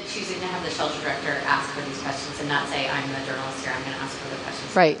 So... But choosing to have the shelter director ask her these questions and not say, I'm the journalist here, I'm going to ask her the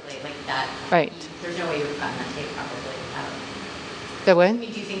questions. Right. Like that. Right. There's no way you would have gotten that tape probably. The what? I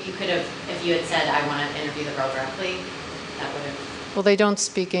mean, do you think you could have, if you had said, I want to interview the girl directly, that would have... Well, they don't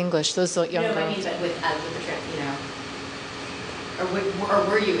speak English, those young girls. No, I mean, but with the or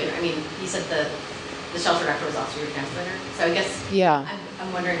were you, you said the shelter director was also your translator, so I guess... Yeah.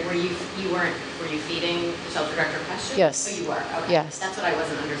 I'm wondering, were you feeding the shelter director questions? Yes. Oh, you were? Okay. Yes. That's what I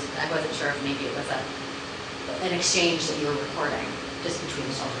wasn't sure if maybe it was an exchange that you were recording just between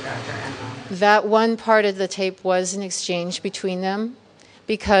the shelter director and... That one part of the tape was an exchange between them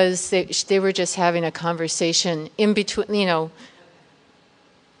because they were just having a conversation in between,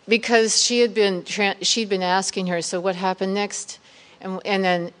 because she'd been asking her, so what happened next?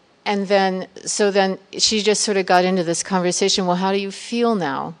 And then she just sort of got into this conversation, well, how do you feel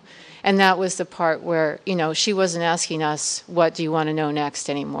now? And that was the part where, she wasn't asking us, what do you want to know next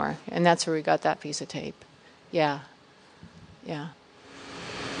anymore? And that's where we got that piece of tape. Yeah. Yeah.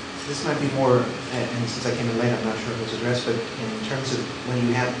 This might be more, and since I came in late, I'm not sure if it was addressed, but in terms of when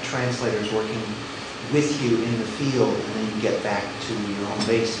you have translators working with you in the field, and then you get back to your home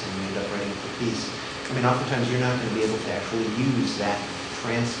base and you end up writing the piece, oftentimes you're not going to be able to actually use that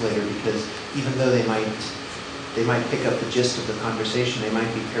translator because even though they might pick up the gist of the conversation, they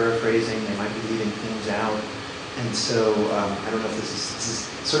might be paraphrasing, they might be leaving things out. And so I don't know if this is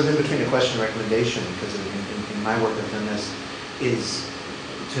sort of in between a question and recommendation, because in my work I've done this, is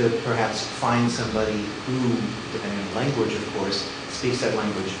to perhaps find somebody who, depending on the language of course, speaks that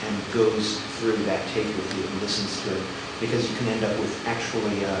language and goes through that tape with you and listens to it. Because you can end up with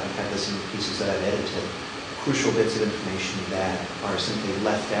actually, I've had this in pieces that I've edited, crucial bits of information that are simply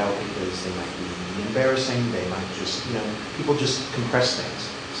left out because they might be embarrassing, they might just, people just compress things.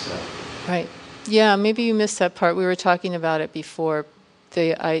 So. Right. Yeah, maybe you missed that part. We were talking about it before,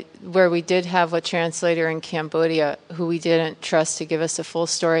 where we did have a translator in Cambodia who we didn't trust to give us a full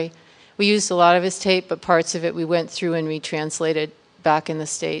story. We used a lot of his tape, but parts of it we went through and retranslated back in the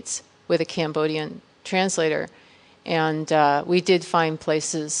States with a Cambodian translator. And we did find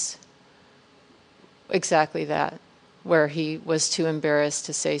places exactly that, where he was too embarrassed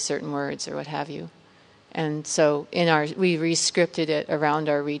to say certain words or what have you. And so we re-scripted it around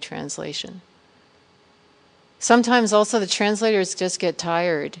our retranslation. Sometimes also the translators just get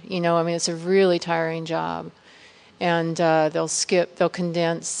tired. It's a really tiring job. And they'll skip, they'll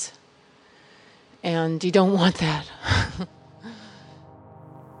condense. And you don't want that.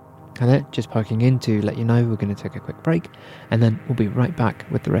 And just poking in to let you know we're going to take a quick break, and then we'll be right back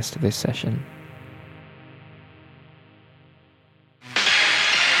with the rest of this session. You're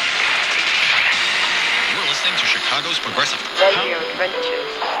listening to Chicago's Progressive Radio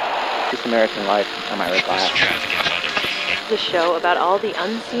Adventures. This American Life, I might reply. The show about all the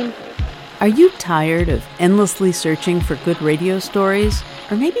unseen. Are you tired of endlessly searching for good radio stories?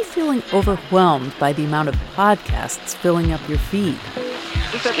 Or maybe feeling overwhelmed by the amount of podcasts filling up your feed?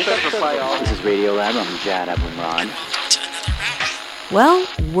 This is Radio Lab. I'm Jad Abumrad. Well,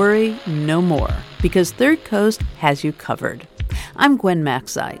 worry no more, because Third Coast has you covered. I'm Gwen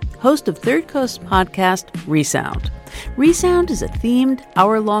Maxide, host of Third Coast podcast, Resound. Resound is a themed,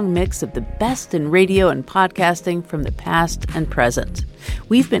 hour-long mix of the best in radio and podcasting from the past and present.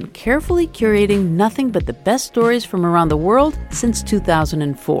 We've been carefully curating nothing but the best stories from around the world since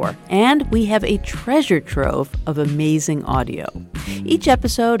 2004, and we have a treasure trove of amazing audio. Each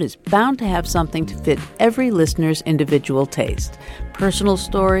episode is bound to have something to fit every listener's individual taste. personal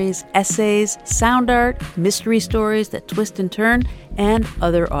stories, essays, sound art, mystery stories that twist and turn, and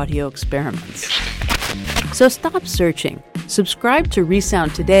other audio experiments. So stop searching. Subscribe to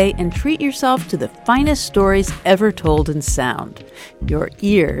Resound today and treat yourself to the finest stories ever told in sound. Your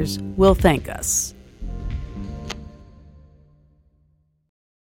ears will thank us.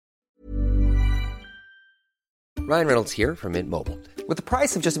 Ryan Reynolds here from Mint Mobile. With the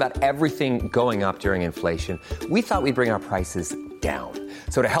price of just about everything going up during inflation, we thought we'd bring our prices down.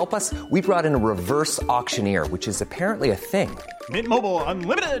 So to help us, we brought in a reverse auctioneer, which is apparently a thing. Mint Mobile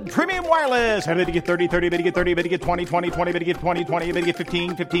Unlimited Premium Wireless. How to get 30, 30, bit to get 30, bit to get 20, 20, 20, bit to get 20, 20, bit to get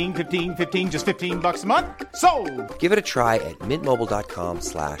 15, 15, 15, 15, just $15 a month? Sold! Give it a try at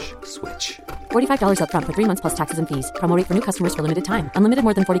mintmobile.com/switch. $45 up front for 3 months plus taxes and fees. Promo rate for new customers for limited time. Unlimited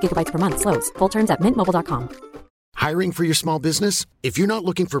more than 40 gigabytes per month. Slows full terms at mintmobile.com. Hiring for your small business? If you're not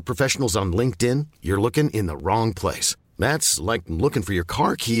looking for professionals on LinkedIn, you're looking in the wrong place. That's like looking for your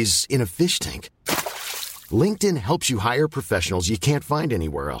car keys in a fish tank. LinkedIn helps you hire professionals you can't find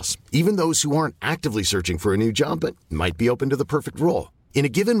anywhere else, even those who aren't actively searching for a new job but might be open to the perfect role. In a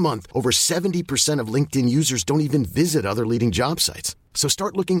given month, over 70% of LinkedIn users don't even visit other leading job sites. So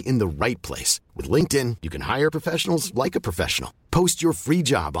start looking in the right place. With LinkedIn, you can hire professionals like a professional. Post your free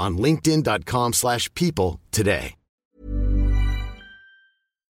job on linkedin.com/people today.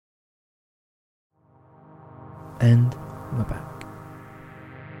 And we're back.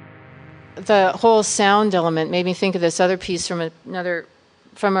 The whole sound element made me think of this other piece from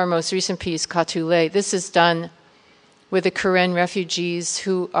our most recent piece, Katule. This is done with the Karen refugees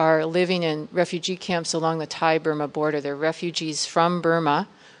who are living in refugee camps along the Thai-Burma border. They're refugees from Burma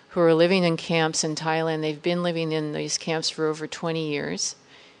who are living in camps in Thailand. They've been living in these camps for over 20 years.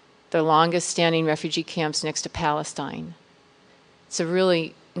 The longest standing refugee camps next to Palestine. It's a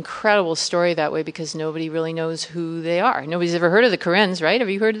really incredible story that way because nobody really knows who they are. Nobody's ever heard of the Karens, right? Have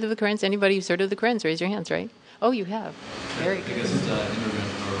you heard of the Karens? Anybody who's heard of the Karens? Raise your hands, right? Oh, you have. Very good. I guess it's an immigrant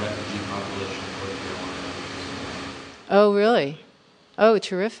or refugee population in North Carolina. Oh, really? Oh,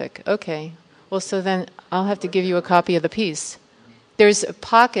 terrific. Okay. Well, so then I'll have to give you a copy of the piece. There's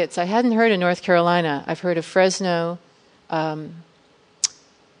pockets. I hadn't heard of North Carolina. I've heard of Fresno,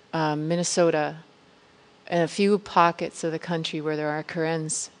 Minnesota, and a few pockets of the country where there are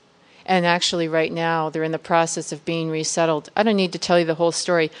Karens. And actually right now they're in the process of being resettled. I don't need to tell you the whole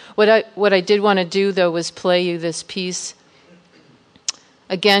story. What I did want to do though was play you this piece.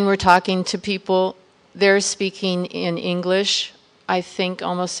 Again, we're talking to people. They're speaking in English, I think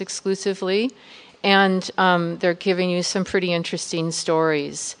almost exclusively. And they're giving you some pretty interesting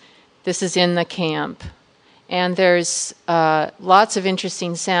stories. This is in the camp. And there's lots of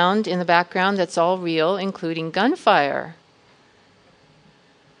interesting sound in the background that's all real, including gunfire.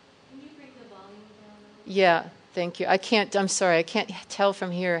 Can you bring the volume down? Yeah, thank you. I'm sorry, I can't tell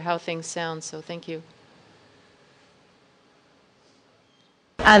from here how things sound, so thank you.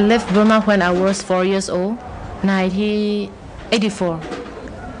 I left Burma when I was 4 years old, 1984.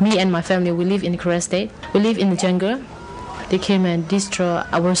 Me and my family, we live in Korea State. We live in the jungle. They came and destroyed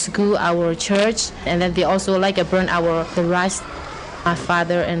our school, our church, and then they also burn the rice. My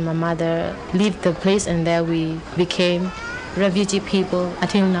father and my mother left the place, and there we became refugee people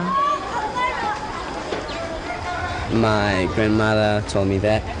until now. My grandmother told me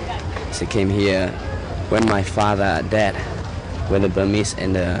that she came here when my father died, when the Burmese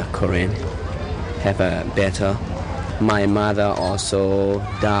and the Korean have a battle. My mother also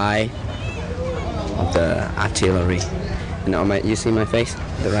died of the artillery. You see my face,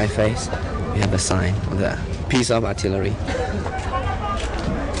 the right face? We have a sign of the piece of artillery.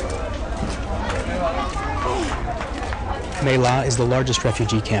 My La is the largest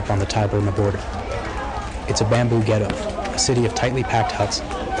refugee camp on the Thai-Burma border. It's a bamboo ghetto, a city of tightly packed huts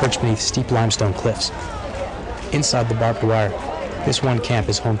perched beneath steep limestone cliffs. Inside the barbed wire, this one camp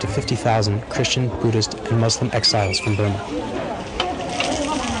is home to 50,000 Christian, Buddhist, and Muslim exiles from Burma.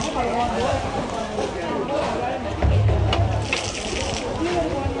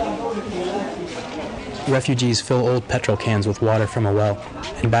 Refugees fill old petrol cans with water from a well,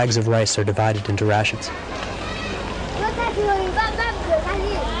 and bags of rice are divided into rations.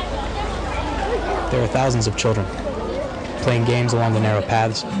 There are thousands of children playing games along the narrow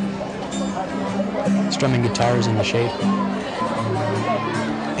paths, strumming guitars in the shade,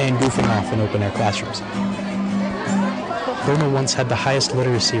 and goofing off in open-air classrooms. Burma once had the highest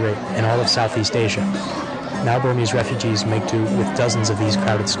literacy rate in all of Southeast Asia. Now Burmese refugees make do with dozens of these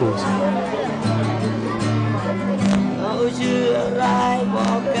crowded schools.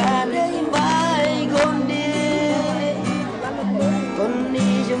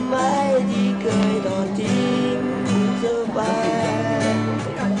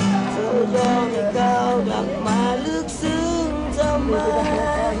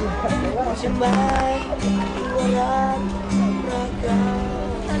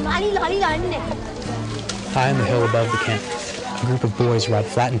 High on the hill above the camp, a group of boys ride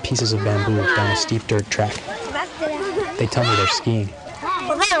flattened pieces of bamboo down a steep dirt track. They tell me they're skiing.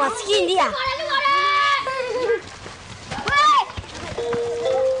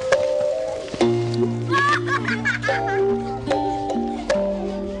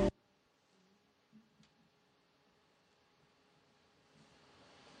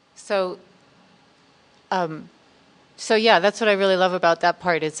 So yeah, that's what I really love about that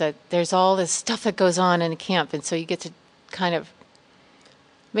part, is that there's all this stuff that goes on in a camp, and so you get to kind of,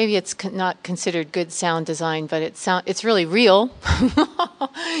 maybe it's not considered good sound design, but it's really real.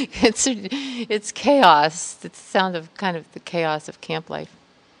 It's chaos. It's the sound of kind of the chaos of camp life.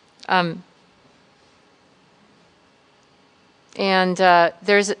 Is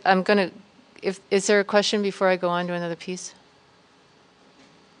there a question before I go on to another piece?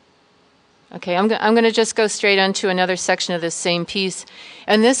 Okay, I'm going to just go straight on to another section of this same piece.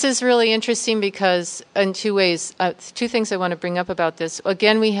 And this is really interesting because, in two ways, two things I want to bring up about this.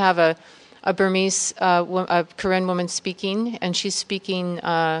 Again, we have a Burmese, a Karen woman speaking, and she's speaking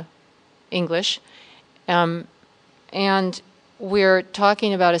English. And we're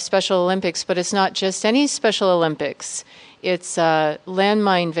talking about a Special Olympics, but it's not just any Special Olympics. It's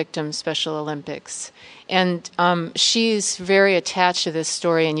landmine victim Special Olympics. And she's very attached to this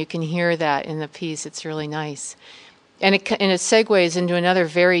story, and you can hear that in the piece. It's really nice. And it segues into another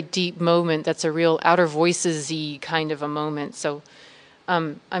very deep moment that's a real Outer Voices-y kind of a moment. So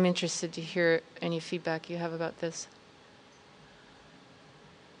I'm interested to hear any feedback you have about this.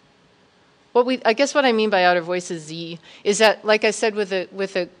 I guess what I mean by Outer Voices-y is that, like I said with the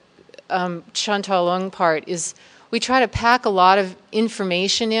Chantal Leung part, is we try to pack a lot of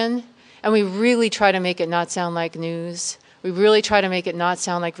information in, and we really try to make it not sound like news. We really try to make it not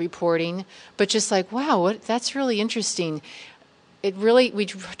sound like reporting, but just like, wow, that's really interesting. We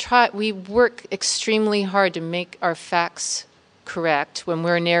work extremely hard to make our facts correct when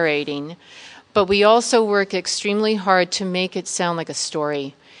we're narrating, but we also work extremely hard to make it sound like a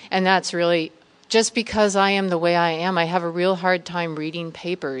story. And that's really, just because I am the way I am, I have a real hard time reading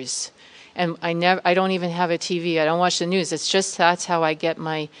papers. And I don't even have a TV. I don't watch the news. It's just that's how I get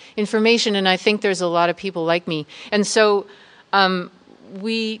my information. And I think there's a lot of people like me. And so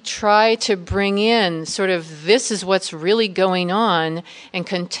we try to bring in sort of this is what's really going on and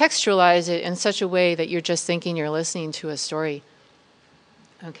contextualize it in such a way that you're just thinking you're listening to a story.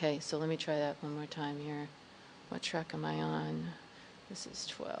 Okay, so let me try that one more time here. What track am I on? This is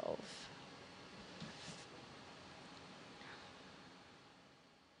 12.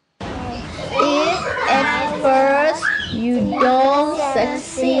 If at first you don't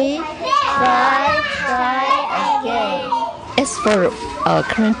succeed, try again. As for our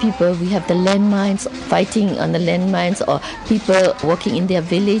current people, we have the landmines, fighting on the landmines, or people walking in their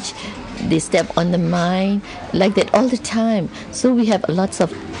village, they step on the mine, like that all the time. So we have lots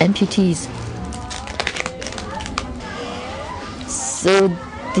of amputees. So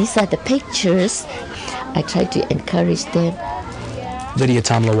these are the pictures. I try to encourage them. Lydia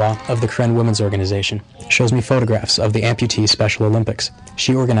Tamlawa of the Karen Women's Organization shows me photographs of the Amputee Special Olympics.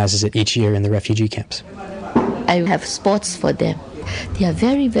 She organizes it each year in the refugee camps. I have sports for them. They are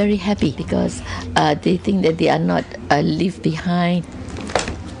very, very happy because they think that they are not left behind.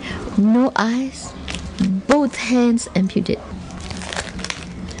 No eyes, both hands amputated.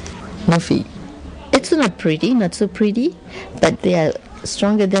 No feet. It's not pretty, not so pretty, but they are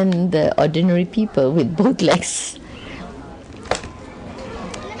stronger than the ordinary people with both legs.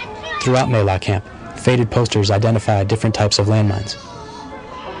 Throughout My La camp, faded posters identify different types of landmines.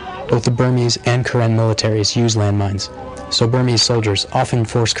 Both the Burmese and Karen militaries use landmines, so Burmese soldiers often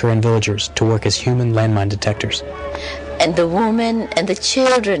force Karen villagers to work as human landmine detectors. And the women and the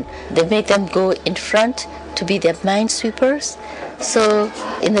children, they make them go in front to be their minesweepers. So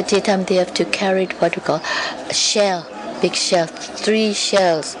in the daytime they have to carry what we call a shell, big shell, 3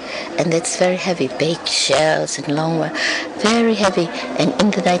 shells, and that's very heavy, big shells and long one, very heavy. And in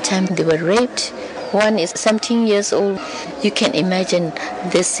the nighttime they were raped. One is 17 years old. You can imagine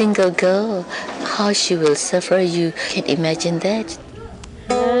this single girl, how she will suffer. You can imagine that.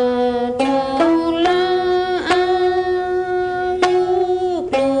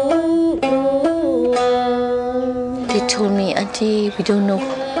 They told me, Auntie, we don't know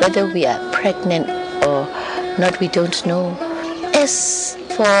whether we are pregnant or not, we don't know. As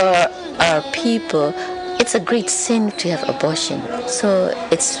for our people, it's a great sin to have abortion. So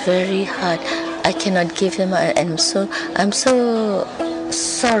it's very hard. I cannot give them, and I'm so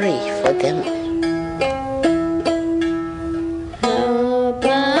sorry for them.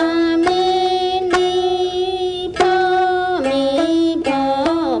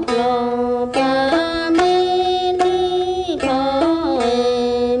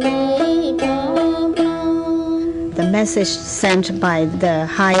 message sent by the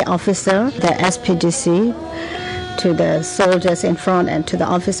high officer, the SPDC, to the soldiers in front and to the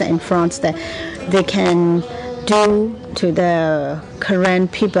officer in front, that they can do to the Korean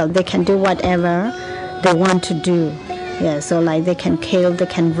people. They can do whatever they want to do. Yeah, so like they can kill, they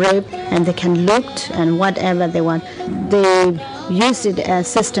can rape, and they can loot, and whatever they want. They use it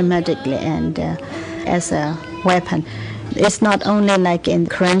systematically and as a weapon. It's not only like in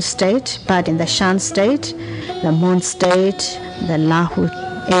Korean state, but in the Shan state, the Mon state, the Lahu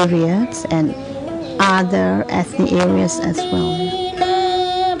areas, and other ethnic areas as well.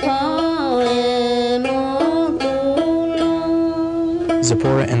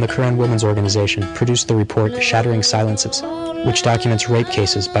 Zipporah and the Korean Women's Organization produced the report Shattering Silences, which documents rape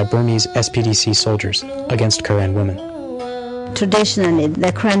cases by Burmese SPDC soldiers against Korean women. Traditionally,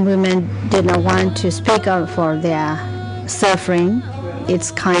 the Korean women did not want to speak out for their suffering.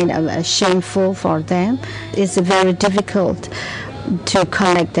 It's kind of shameful for them. It's very difficult to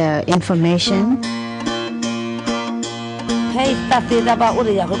collect the information.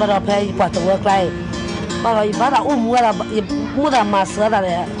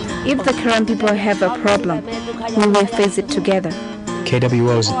 If the Korean people have a problem, we will face it together.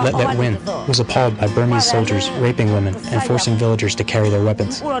 KWO's Let Win was appalled by Burmese soldiers raping women and forcing villagers to carry their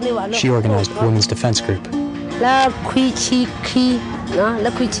weapons. She organized a women's defense group. When I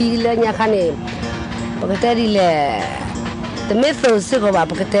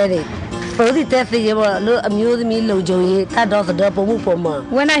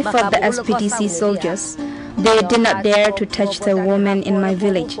fought the SPDC soldiers, they did not dare to touch the woman in my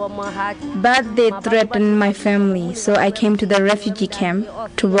village, but they threatened my family, so I came to the refugee camp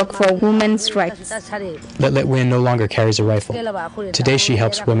to work for women's rights. Let Win no longer carries a rifle. Today she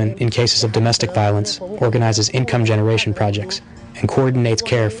helps women in cases of domestic violence, organizes income generation projects, and coordinates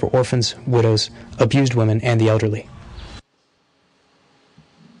care for orphans, widows, abused women, and the elderly.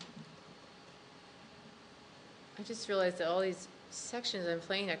 I just realized that all these sections I'm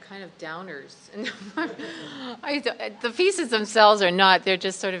playing are kind of downers. The pieces themselves are not. They're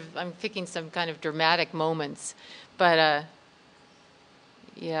just sort of, I'm picking some kind of dramatic moments. But,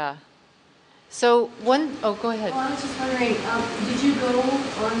 yeah. So go ahead. Well, I was just wondering, did you go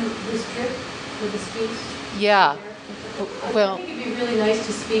on this trip for this piece? Yeah. Well, I think it'd be really nice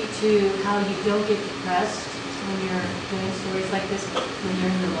to speak to how you don't get depressed when you're doing stories like this, when you're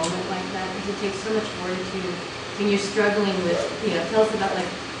in the moment like that, because it takes so much fortitude. And you're struggling with, tell us about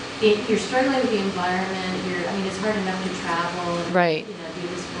you're struggling with the environment. It's hard enough to travel and right. Do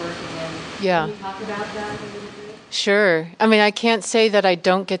this work. And then, yeah. Can you talk about that a little bit? Sure. I can't say that I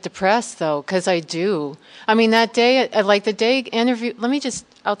don't get depressed though, because I do. That day, like the day interview.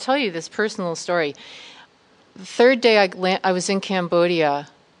 I'll tell you this personal story. The third day I was in Cambodia,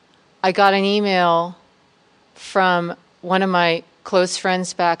 I got an email from one of my close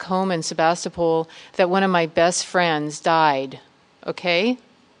friends back home in Sebastopol that one of my best friends died, okay?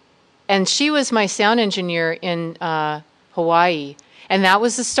 And she was my sound engineer in Hawaii. And that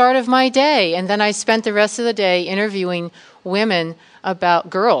was the start of my day. And then I spent the rest of the day interviewing women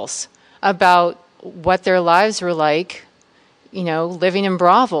girls, about what their lives were like, living in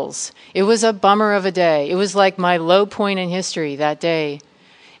brothels. It was a bummer of a day. It was like my low point in history that day.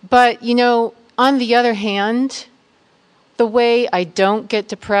 But, on the other hand, the way I don't get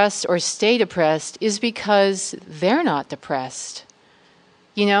depressed or stay depressed is because they're not depressed.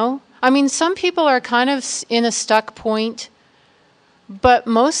 Some people are kind of in a stuck point, but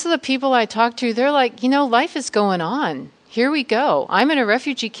most of the people I talk to, they're like, life is going on. Here we go. I'm in a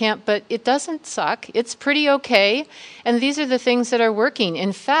refugee camp, but it doesn't suck. It's pretty okay. And these are the things that are working.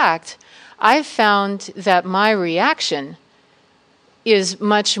 In fact, I've found that my reaction is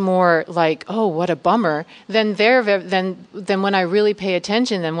much more like, oh, what a bummer, than when I really pay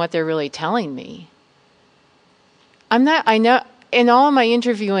attention than what they're really telling me. I know in all of my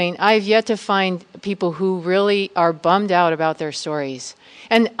interviewing, I've yet to find people who really are bummed out about their stories.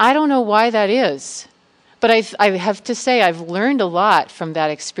 And I don't know why that is. But I have to say, I've learned a lot from that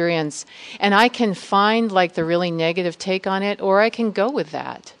experience. And I can find like the really negative take on it, or I can go with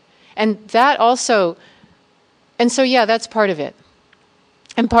that. And that also, and so yeah, that's part of it.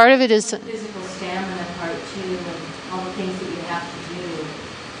 And part of it is the physical stamina part too, and all the things that you have to do,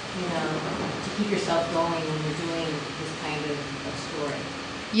 to keep yourself going when you're doing this kind of story.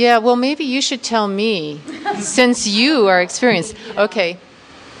 Yeah, well, maybe you should tell me, since you are experienced. Okay.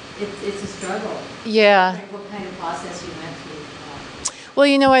 It's a struggle. Yeah. What kind of process you went through?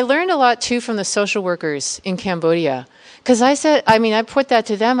 Well, I learned a lot, too, from the social workers in Cambodia. Because I put that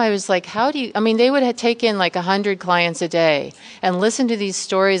to them. I was like, they would have taken like 100 clients a day and listen to these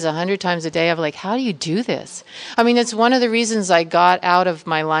stories 100 times a day of like, how do you do this? It's one of the reasons I got out of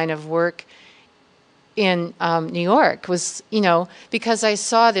my line of work in New York was, because I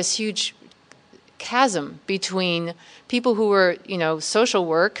saw this huge chasm between people who were, social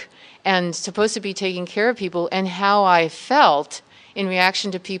work and supposed to be taking care of people and how I felt in reaction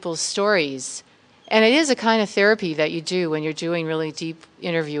to people's stories. And it is a kind of therapy that you do when you're doing really deep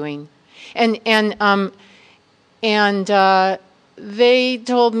interviewing. And they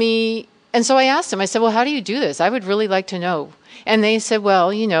told me, and so I asked them, I said, well, how do you do this? I would really like to know. And they said, well,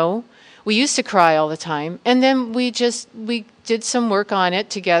 we used to cry all the time. And then we did some work on it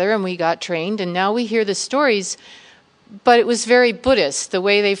together and we got trained. And now we hear the stories, but it was very Buddhist, the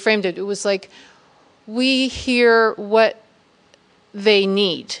way they framed it. It was like, we hear what they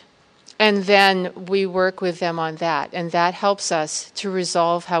need. And then we work with them on that. And that helps us to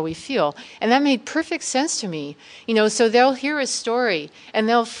resolve how we feel. And that made perfect sense to me. So they'll hear a story and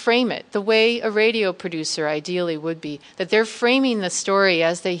they'll frame it the way a radio producer ideally would be. That they're framing the story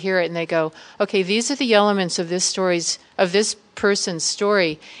as they hear it and they go, okay, these are the elements of this person's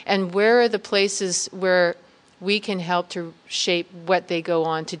story. And where are the places where we can help to shape what they go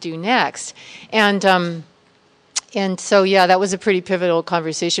on to do next. And so, that was a pretty pivotal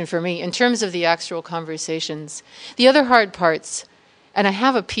conversation for me in terms of the actual conversations. The other hard parts, and I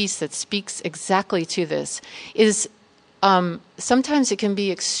have a piece that speaks exactly to this, is sometimes it can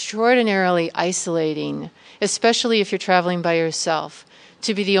be extraordinarily isolating, especially if you're traveling by yourself,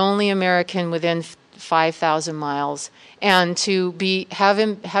 to be the only American within 5,000 miles and to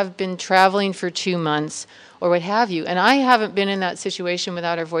have been traveling for 2 months or what have you. And I haven't been in that situation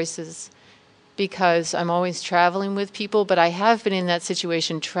without Our Voices because I'm always traveling with people, but I have been in that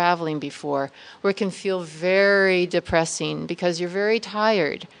situation traveling before where it can feel very depressing because you're very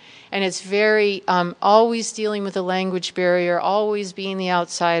tired. And it's very always dealing with a language barrier, always being the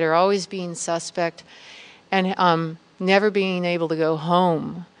outsider, always being suspect, and never being able to go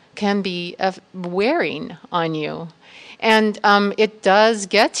home can be wearing on you. And it does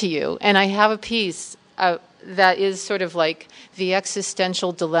get to you. And I have a piece that is sort of like the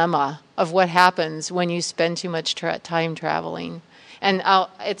existential dilemma of what happens when you spend too much time traveling. And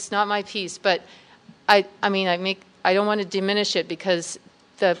it's not my piece, but I don't want to diminish it because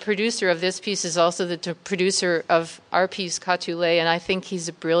the producer of this piece is also the producer of our piece, Katule, and I think he's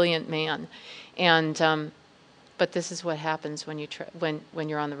a brilliant man. And but this is what happens when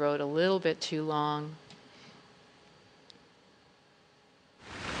you're on the road a little bit too long.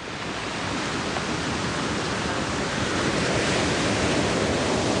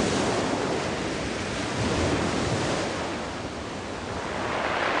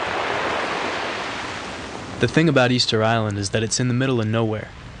 The thing about Easter Island is that it's in the middle of nowhere,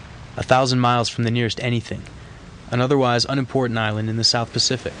 1,000 miles from the nearest anything, an otherwise unimportant island in the South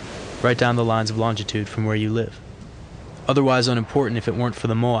Pacific, right down the lines of longitude from where you live. Otherwise unimportant if it weren't for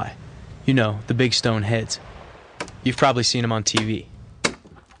the moai. The big stone heads. You've probably seen them on TV.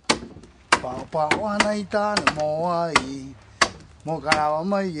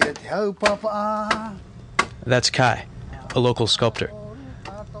 That's Kai, a local sculptor.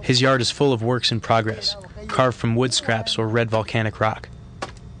 His yard is full of works in progress, carved from wood scraps or red volcanic rock.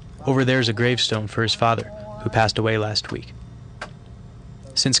 Over there is a gravestone for his father, who passed away last week.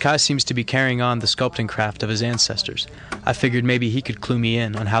 Since Kai seems to be carrying on the sculpting craft of his ancestors, I figured maybe he could clue me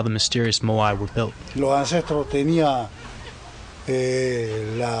in on how the mysterious moai were built. Los ancestros tenían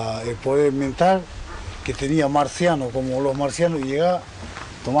el poder mental que tenía marciano, como los marcianos llegaban,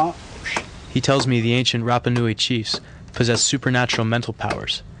 tomá. He tells me the ancient Rapa Nui chiefs possessed supernatural mental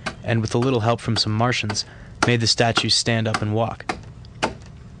powers, and with a little help from some Martians, made the statues stand up and walk.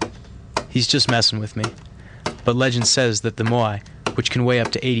 He's just messing with me, but legend says that the moai, which can weigh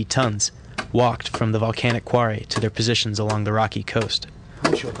up to 80 tons, walked from the volcanic quarry to their positions along the rocky coast.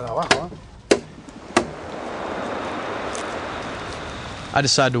 I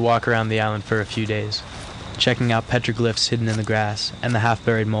decide to walk around the island for a few days, checking out petroglyphs hidden in the grass and the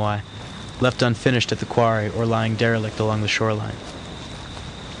half-buried moai, left unfinished at the quarry or lying derelict along the shoreline.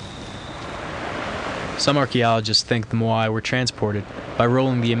 Some archaeologists think the moai were transported by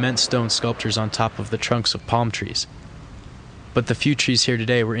rolling the immense stone sculptures on top of the trunks of palm trees. But the few trees here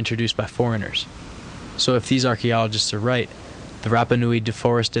today were introduced by foreigners. So if these archaeologists are right, the Rapa Nui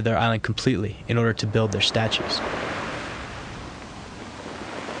deforested their island completely in order to build their statues.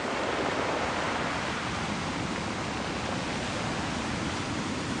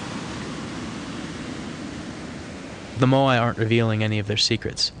 The Moai aren't revealing any of their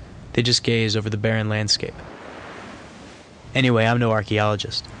secrets. They just gaze over the barren landscape. Anyway, I'm no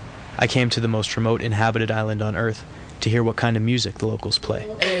archaeologist. I came to the most remote inhabited island on Earth to hear what kind of music the locals play.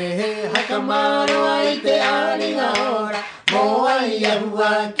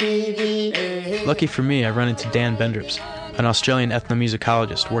 Lucky for me, I run into Dan Bendrups, an Australian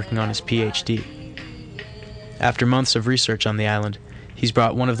ethnomusicologist working on his PhD. After months of research on the island, he's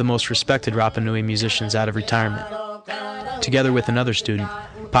brought one of the most respected Rapa Nui musicians out of retirement. Together with another student,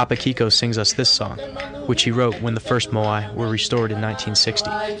 Papa Kiko sings us this song, which he wrote when the first Moai were restored in 1960.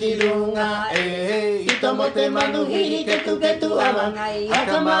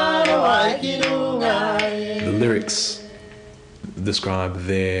 The lyrics describe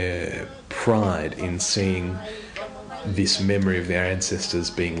their pride in seeing this memory of their ancestors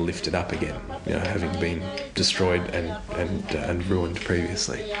being lifted up again, you know, having been destroyed and ruined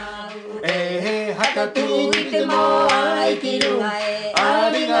previously.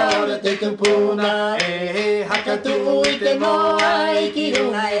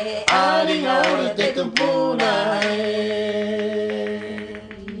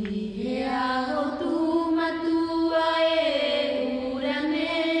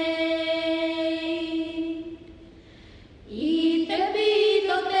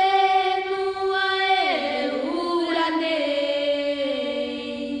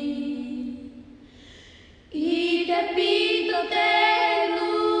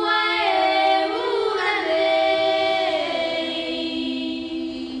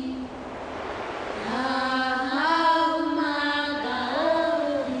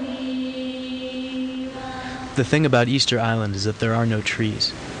 The thing about Easter Island is that there are no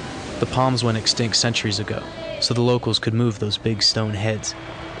trees. The palms went extinct centuries ago, so the locals could move those big stone heads.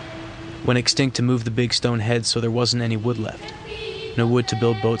 Went extinct to move the big stone heads so there wasn't any wood left. No wood to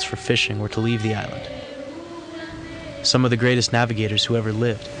build boats for fishing or to leave the island. Some of the greatest navigators who ever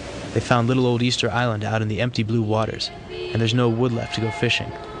lived, they found little old Easter Island out in the empty blue waters, and there's no wood left to go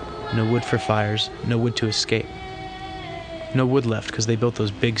fishing. No wood for fires, no wood to escape. No wood left because they built those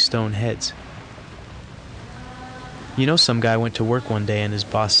big stone heads. You know, some guy went to work one day and his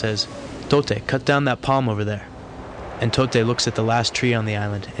boss says, "Tote, cut down that palm over there." And Tote looks at the last tree on the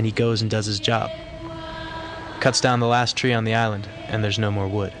island and he goes and does his job. Cuts down the last tree on the island and there's no more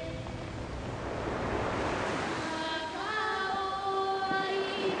wood.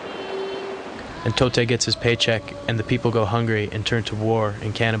 And Tote gets his paycheck and the people go hungry and turn to war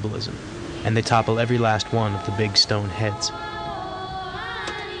and cannibalism. And they topple every last one of the big stone heads.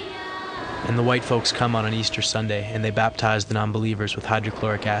 And the white folks come on an Easter Sunday and they baptize the non-believers with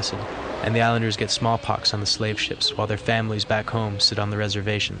hydrochloric acid, and the islanders get smallpox on the slave ships while their families back home sit on the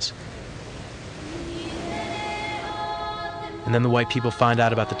reservations. And then the white people find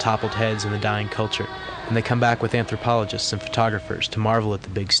out about the toppled heads and the dying culture, and they come back with anthropologists and photographers to marvel at the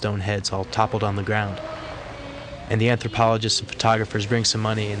big stone heads all toppled on the ground. And the anthropologists and photographers bring some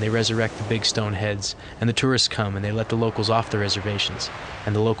money and they resurrect the big stone heads, and the tourists come and they let the locals off the reservations,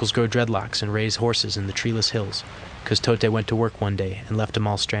 and the locals grow dreadlocks and raise horses in the treeless hills, because Tote went to work one day and left them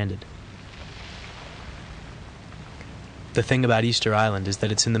all stranded. The thing about Easter Island is that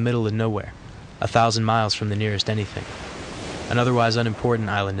it's in the middle of nowhere, 1,000 miles from the nearest anything. An otherwise unimportant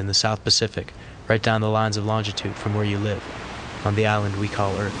island in the South Pacific, right down the lines of longitude from where you live, on the island we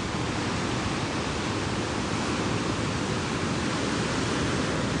call Earth.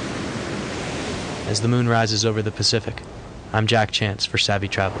 As the moon rises over the Pacific, I'm Jack Chance for Savvy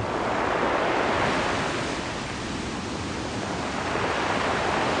Traveler.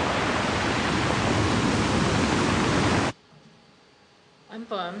 I'm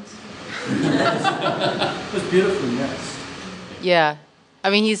bummed. It was beautiful, yes. Yeah. I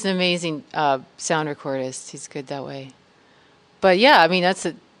mean, he's an amazing sound recordist. He's good that way. But yeah, I mean, there's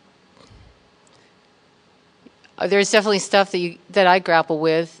definitely stuff that I grapple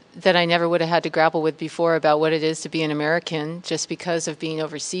with that I never would have had to grapple with before about what it is to be an American just because of being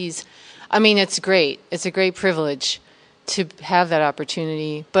overseas. I mean, it's great. It's a great privilege to have that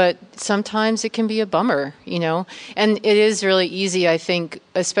opportunity, but sometimes it can be a bummer, you know? And it is really easy, I think,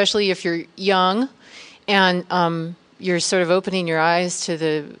 especially if you're young and you're sort of opening your eyes to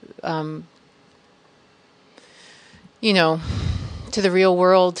the, to the real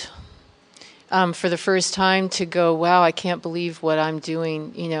world for the first time, to go, wow, I can't believe what I'm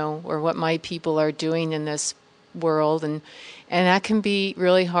doing, or what my people are doing in this world. And that can be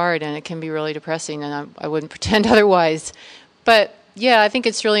really hard, and it can be really depressing, and I wouldn't pretend otherwise. But yeah, I think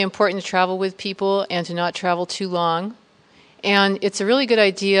it's really important to travel with people and to not travel too long. And it's a really good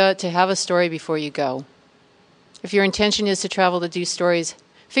idea to have a story before you go. If your intention is to travel to do stories,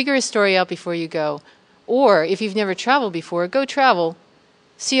 figure a story out before you go. Or if you've never traveled before, go travel,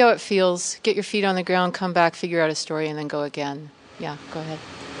 see how it feels, get your feet on the ground, come back, figure out a story, and then go again. Yeah, go ahead.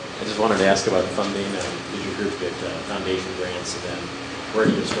 I just wanted to ask about funding. Did your group get foundation grants, and then where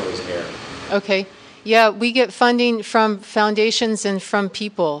do your stories air? Okay. Yeah, we get funding from foundations and from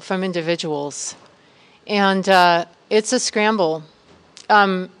people, from individuals. And it's a scramble.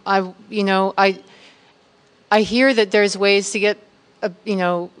 I hear that there's ways to get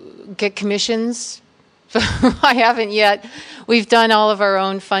commissions. I haven't yet. We've done all of our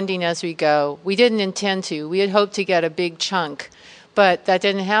own funding as we go. We didn't intend to. We had hoped to get a big chunk, but that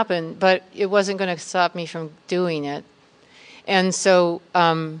didn't happen. But it wasn't going to stop me from doing it. And so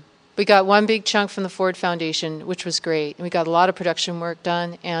we got one big chunk from the Ford Foundation, which was great. And we got a lot of production work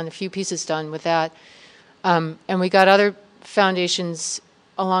done and a few pieces done with that. And we got other foundations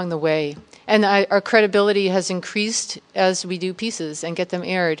along the way. And our credibility has increased as we do pieces and get them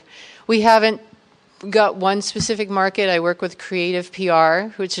aired. We haven't got one specific market. I work with Creative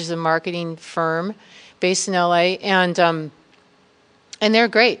PR, which is a marketing firm based in LA, and they're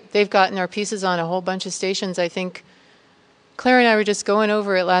great. They've gotten our pieces on a whole bunch of stations. I think Claire and I were just going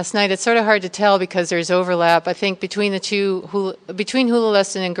over it last night. It's sort of hard to tell because there's overlap. I think between the two, between Hula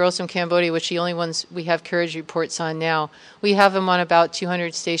Lesson and Girls from Cambodia, which are the only ones we have Courage reports on now, we have them on about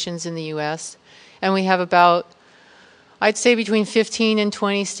 200 stations in the U.S., and we have about, I'd say, between 15 and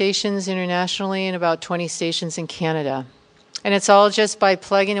 20 stations internationally and about 20 stations in Canada. And it's all just by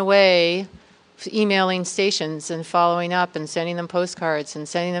plugging away, emailing stations and following up and sending them postcards and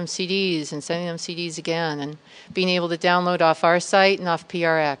sending them CDs and sending them CDs again and being able to download off our site and off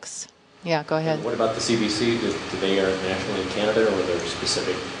PRX. Yeah, go ahead. What about the CBC? Do they air nationally in Canada, or are there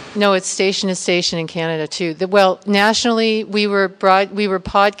specific? No, it's station to station in Canada too. Well, nationally, we were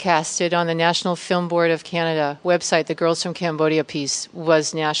podcasted on the National Film Board of Canada website. The Girls from Cambodia piece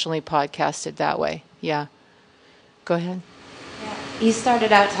was nationally podcasted that way. Yeah. Go ahead. You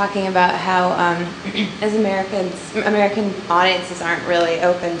started out talking about how, as American audiences aren't really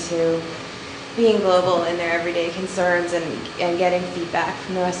open to being global in their everyday concerns and getting feedback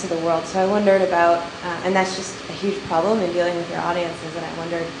from the rest of the world. So I wondered about, and that's just a huge problem in dealing with your audiences, and I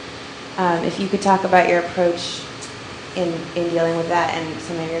wondered if you could talk about your approach in dealing with that and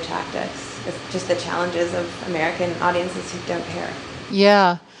some of your tactics, just the challenges of American audiences who don't care.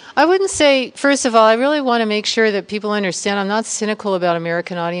 Yeah. I wouldn't say, first of all, I really want to make sure that people understand I'm not cynical about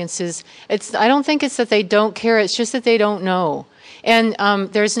American audiences. I don't think it's that they don't care, it's just that they don't know. And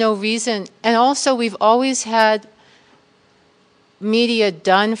there's no reason. And also, we've always had media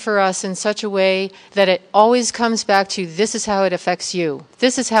done for us in such a way that it always comes back to, this is how it affects you.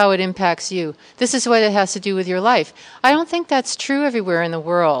 This is how it impacts you. This is what it has to do with your life. I don't think that's true everywhere in the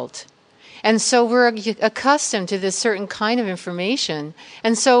world. And so we're accustomed to this certain kind of information.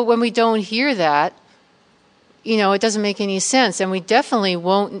 And so when we don't hear that, it doesn't make any sense. And we definitely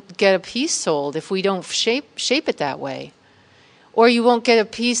won't get a piece sold if we don't shape it that way. Or you won't get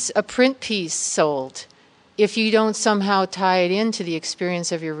a print piece sold if you don't somehow tie it into the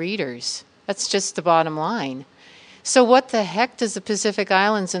experience of your readers. That's just the bottom line. So what the heck does the Pacific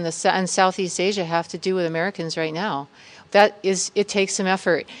Islands and Southeast Asia have to do with Americans right now? It takes some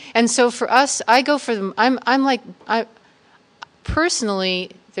effort. And so for us, I go for them.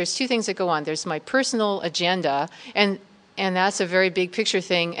 Personally, there's two things that go on. There's my personal agenda, and that's a very big picture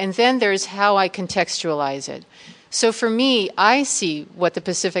thing. And then there's how I contextualize it. So for me, I see what the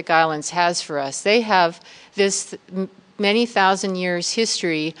Pacific Islands has for us. They have this many thousand years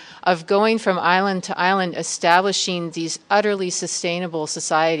history of going from island to island, establishing these utterly sustainable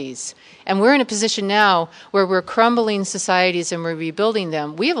societies. And we're in a position now where we're crumbling societies and we're rebuilding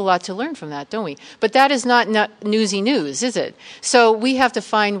them. We have a lot to learn from that, don't we? But that is not newsy news, is it? So we have to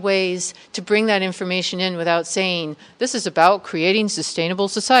find ways to bring that information in without saying, this is about creating sustainable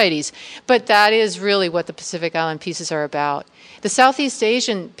societies. But that is really what the Pacific Island pieces are about. The Southeast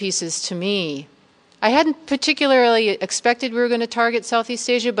Asian pieces, to me, I hadn't particularly expected we were going to target Southeast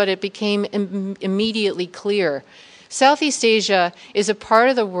Asia, but it became immediately clear. Southeast Asia is a part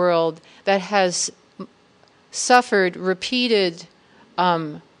of the world that has suffered repeated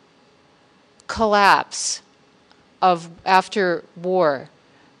collapse after war,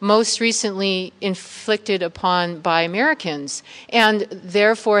 most recently inflicted upon by Americans, and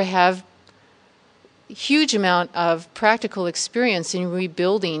therefore have huge amount of practical experience in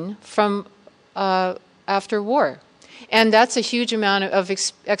rebuilding from after war. And that's a huge amount of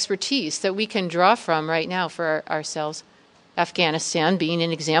expertise that we can draw from right now for ourselves. Afghanistan being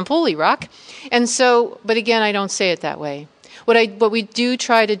an example, Iraq. And so, but again, I don't say it that way. What we do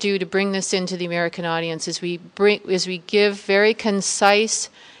try to do to bring this into the American audience is we give very concise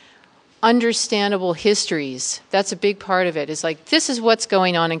understandable histories. That's a big part of it. It's like, this is what's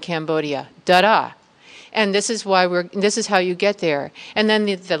going on in Cambodia. Da-da. And this is how you get there. And then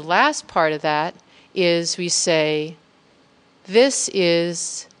the last part of that is we say, this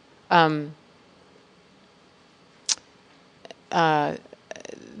is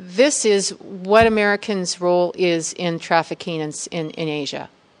what Americans' role is in trafficking in Asia.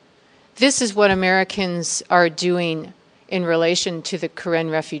 This is what Americans are doing in relation to the Karen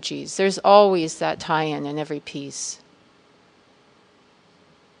refugees. There's always that tie-in in every piece.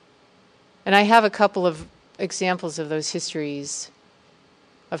 And I have a couple of examples of those histories,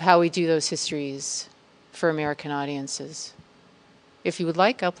 of how we do those histories for American audiences. If you would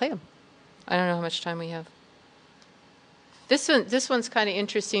like, I'll play them. I don't know how much time we have. This one's kind of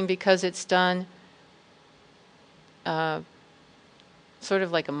interesting because it's done sort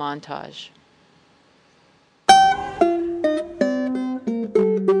of like a montage.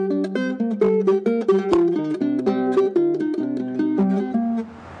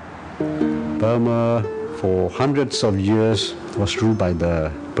 Burma, for hundreds of years, was ruled by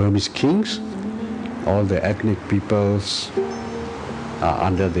the Burmese kings. All the ethnic peoples are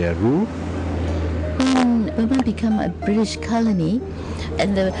under their rule. When Burma became a British colony,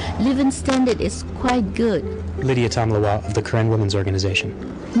 and the living standard is quite good. Lydia Tamlawa of the Karen Women's Organization.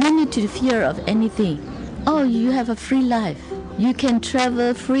 No need to fear of anything. Oh, you have a free life. You can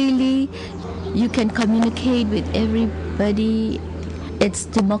travel freely. You can communicate with everybody. It's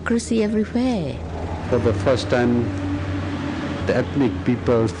democracy everywhere. For the first time, the ethnic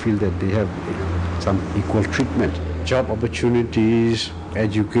people feel that they have some equal treatment. Job opportunities,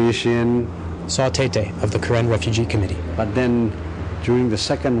 education. Saw Tete of the Karen Refugee Committee. But then, during the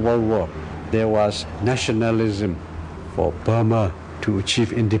Second World War, there was nationalism for Burma to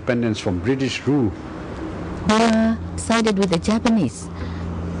achieve independence from British rule. Burma sided with the Japanese,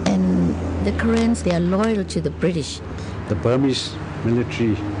 and the Karens, they are loyal to the British. The Burmese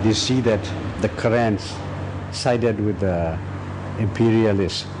military, they see that the Karens sided with the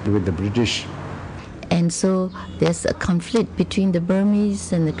imperialists, with the British. And so there's a conflict between the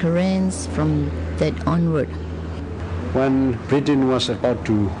Burmese and the Karens from that onward. When Britain was about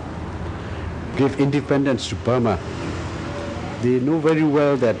to give independence to Burma, they know very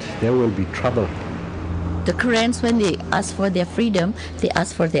well that there will be trouble. The Karens, when they ask for their freedom, they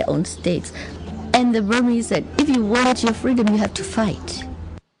ask for their own states. And the Burmese said, if you want your freedom, you have to fight.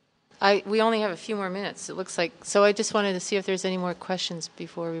 We only have a few more minutes, it looks like. So I just wanted to see if there's any more questions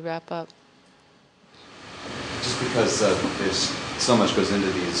before we wrap up. Just because there's so much goes into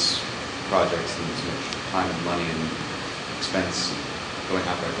these projects and so much time and money and expense going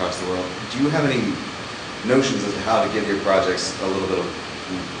out there across the world, do you have any notions as to how to give your projects a little bit of,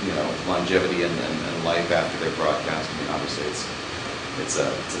 longevity and life after they're broadcast? I mean, obviously it's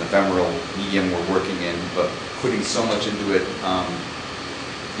an ephemeral medium we're working in, but putting so much into it,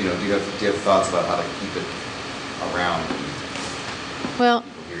 do you have thoughts about how to keep it around? Well,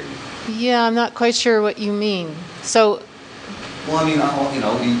 yeah, I'm not quite sure what you mean. So, well, I mean,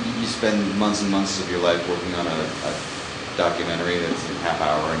 you spend months and months of your life working on a documentary that's a half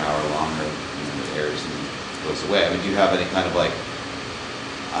hour, an hour long, or it airs and goes away. I mean, do you have any kind of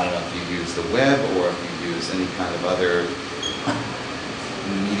I don't know if you use the web or if you use any kind of other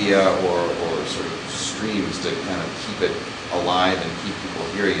media or sort of streams to kind of keep it alive and keep people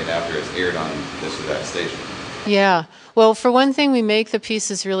hearing it after it's aired on this or that station? Yeah. Well, for one thing, we make the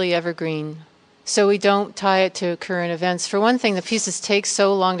pieces really evergreen. So we don't tie it to current events. For one thing, the pieces take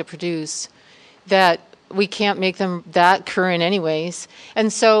so long to produce that we can't make them that current anyways.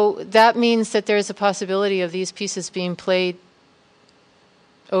 And so that means that there's a possibility of these pieces being played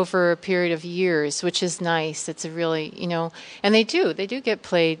over a period of years, which is nice. It's a really, and they do get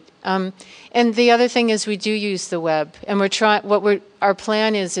played. And the other thing is we do use the web, and our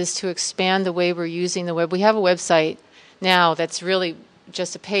plan is to expand the way we're using the web. We have a website now that's really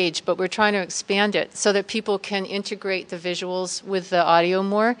just a page, but we're trying to expand it so that people can integrate the visuals with the audio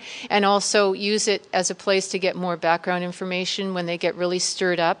more, and also use it as a place to get more background information when they get really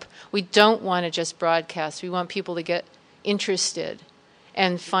stirred up. We don't want to just broadcast. We want people to get interested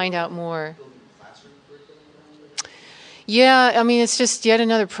and find out more. Yeah, I mean, it's just yet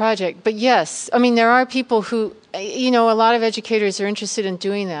another project. But yes, I mean, there are people who, a lot of educators are interested in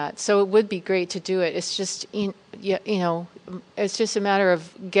doing that. So it would be great to do it. It's just, it's just a matter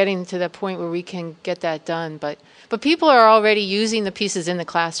of getting to that point where we can get that done. But people are already using the pieces in the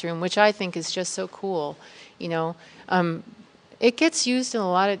classroom, which I think is just so cool. It gets used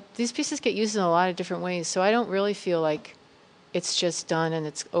in these pieces get used in a lot of different ways. So I don't really feel like it's just done and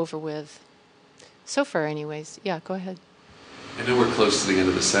it's over with. So far anyways. Yeah, go ahead. I know we're close to the end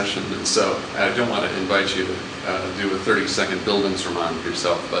of the session, and so I don't want to invite you to do a 30-second Bildungsroman of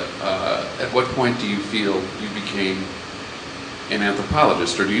yourself, but at what point do you feel you became an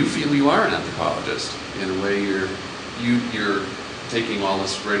anthropologist, or do you feel you are an anthropologist? In a way, you're taking all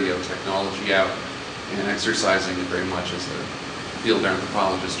this radio technology out and exercising it very much as a field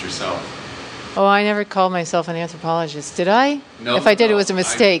anthropologist yourself. Oh, I never called myself an anthropologist, did I? No. If I did, it was a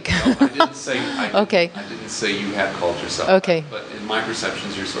mistake. I didn't say. Okay. I didn't say you had called yourself. Okay. But in my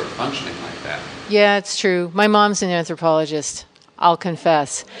perceptions, you're sort of functioning like that. Yeah, it's true. My mom's an anthropologist, I'll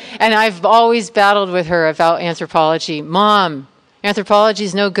confess. And I've always battled with her about anthropology. Mom,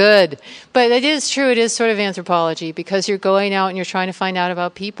 anthropology's no good. But it is true, it is sort of anthropology, because you're going out and you're trying to find out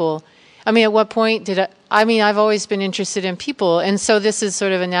about people. I mean, at what point did I've always been interested in people, and so this is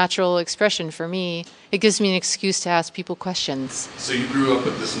sort of a natural expression for me. It gives me an excuse to ask people questions. So you grew up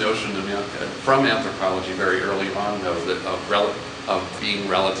with this notion from anthropology very early on, though, that of being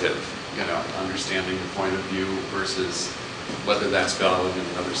relative, understanding the point of view versus whether that's valid in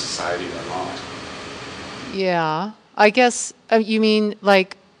another society or not. Yeah, I guess you mean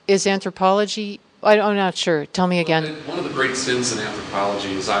like, is anthropology? I'm not sure. Tell me again. One of the great sins in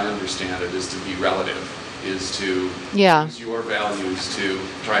anthropology, as I understand it, is to be relative, is to use your values to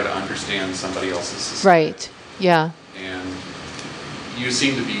try to understand somebody else's society. Right, yeah. And you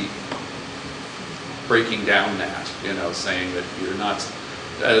seem to be breaking down that, saying that you're not,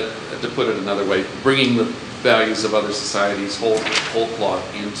 to put it another way, bringing the values of other societies whole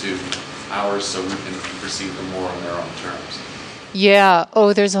cloth into ours so we can perceive them more on their own terms. Yeah.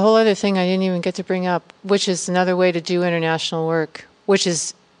 Oh, there's a whole other thing I didn't even get to bring up, which is another way to do international work, which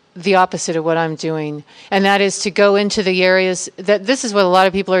is the opposite of what I'm doing. And that is to go into the areas that this is what a lot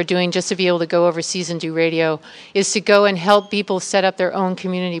of people are doing just to be able to go overseas and do radio, is to go and help people set up their own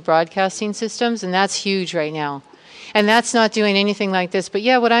community broadcasting systems. And that's huge right now. And that's not doing anything like this. But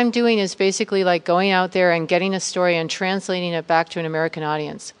yeah, what I'm doing is basically like going out there and getting a story and translating it back to an American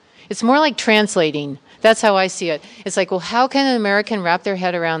audience. It's more like translating. That's how I see it. It's like, well, how can an American wrap their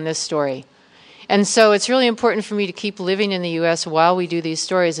head around this story? And so it's really important for me to keep living in the U.S. while we do these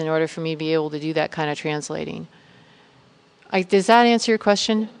stories in order for me to be able to do that kind of translating. Does that answer your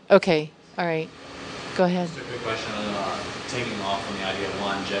question? Okay. All right. Go ahead. Just a quick question on taking off on the idea of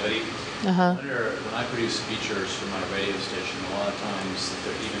longevity. Uh-huh. I wonder, when I produce features for my radio station, a lot of times,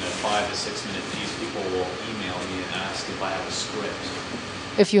 even a 5 to 6 minute piece, people will email me and ask if I have a script.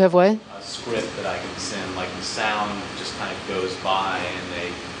 If you have what? A script that I can send, like the sound just kind of goes by and they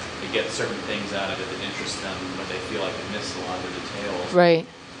get certain things out of it that interest them, but they feel like they missed a lot of the details. Right.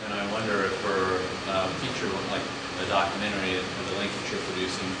 And I wonder if for a feature like a documentary of the length that you're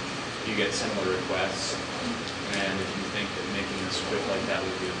producing, you get similar requests, and if you think that making a script like that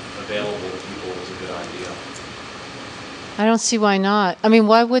would be available to people is a good idea. I don't see why not. I mean,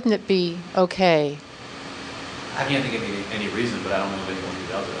 why wouldn't it be okay? I can't think of any reason, but I don't know of anyone who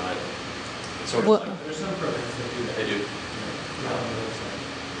does it either. It's sort of like, there's some programs that do that. They do.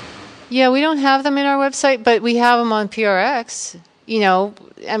 Yeah, we don't have them in our website, but we have them on PRX.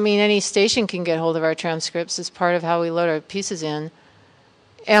 I mean, any station can get hold of our transcripts. It's part of how we load our pieces in.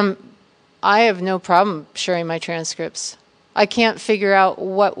 And I have no problem sharing my transcripts. I can't figure out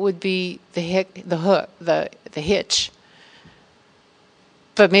what would be the hitch.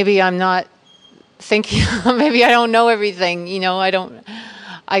 But maybe I'm not thinking, maybe I don't know everything.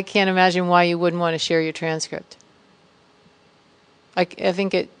 I can't imagine why you wouldn't want to share your transcript. I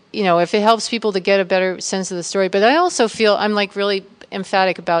think it, if it helps people to get a better sense of the story. But I also feel I'm like really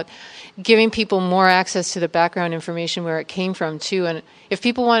emphatic about giving people more access to the background information where it came from too. And if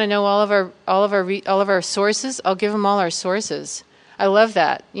people want to know all of our sources, I'll give them all our sources. I love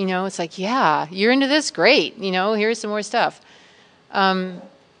that. It's like, yeah, you're into this, great. Here's some more stuff.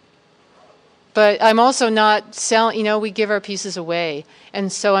 But I'm also not selling, we give our pieces away.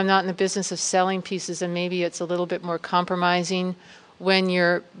 And so I'm not in the business of selling pieces, and maybe it's a little bit more compromising when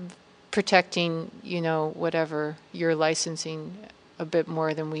you're protecting, whatever, you're licensing a bit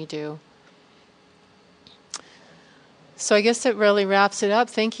more than we do. So I guess that really wraps it up.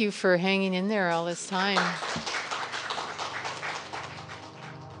 Thank you for hanging in there all this time.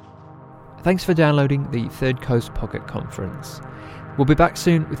 Thanks for downloading the Third Coast Pocket Conference. We'll be back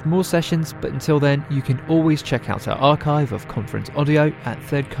soon with more sessions, but until then, you can always check out our archive of conference audio at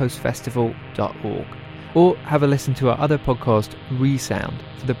thirdcoastfestival.org, or have a listen to our other podcast, Resound,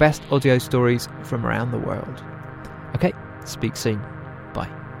 for the best audio stories from around the world. Okay, speak soon. Bye.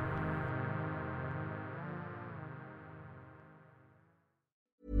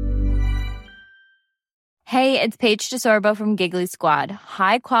 Hey, it's Paige DeSorbo from Giggly Squad.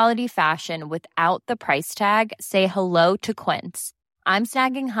 High quality fashion without the price tag. Say hello to Quince. I'm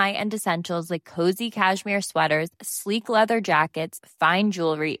snagging high-end essentials like cozy cashmere sweaters, sleek leather jackets, fine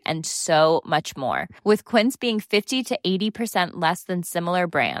jewelry, and so much more. With Quince being 50 to 80% less than similar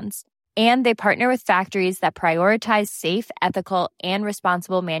brands. And they partner with factories that prioritize safe, ethical, and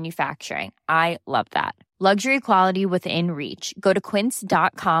responsible manufacturing. I love that. Luxury quality within reach. Go to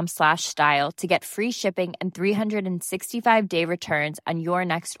quince.com/style to get free shipping and 365-day returns on your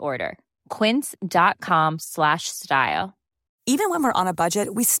next order. Quince.com/style. Even when we're on a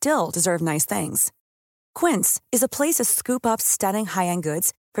budget, we still deserve nice things. Quince is a place to scoop up stunning high-end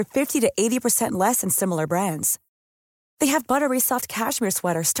goods for 50 to 80% less than similar brands. They have buttery soft cashmere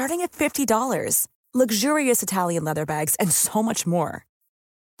sweaters starting at $50, luxurious Italian leather bags, and so much more.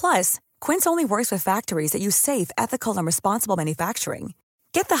 Plus, Quince only works with factories that use safe, ethical, and responsible manufacturing.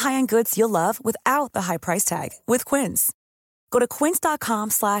 Get the high-end goods you'll love without the high price tag with Quince. Go to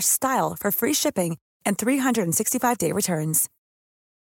quince.com/style for free shipping and 365-day returns.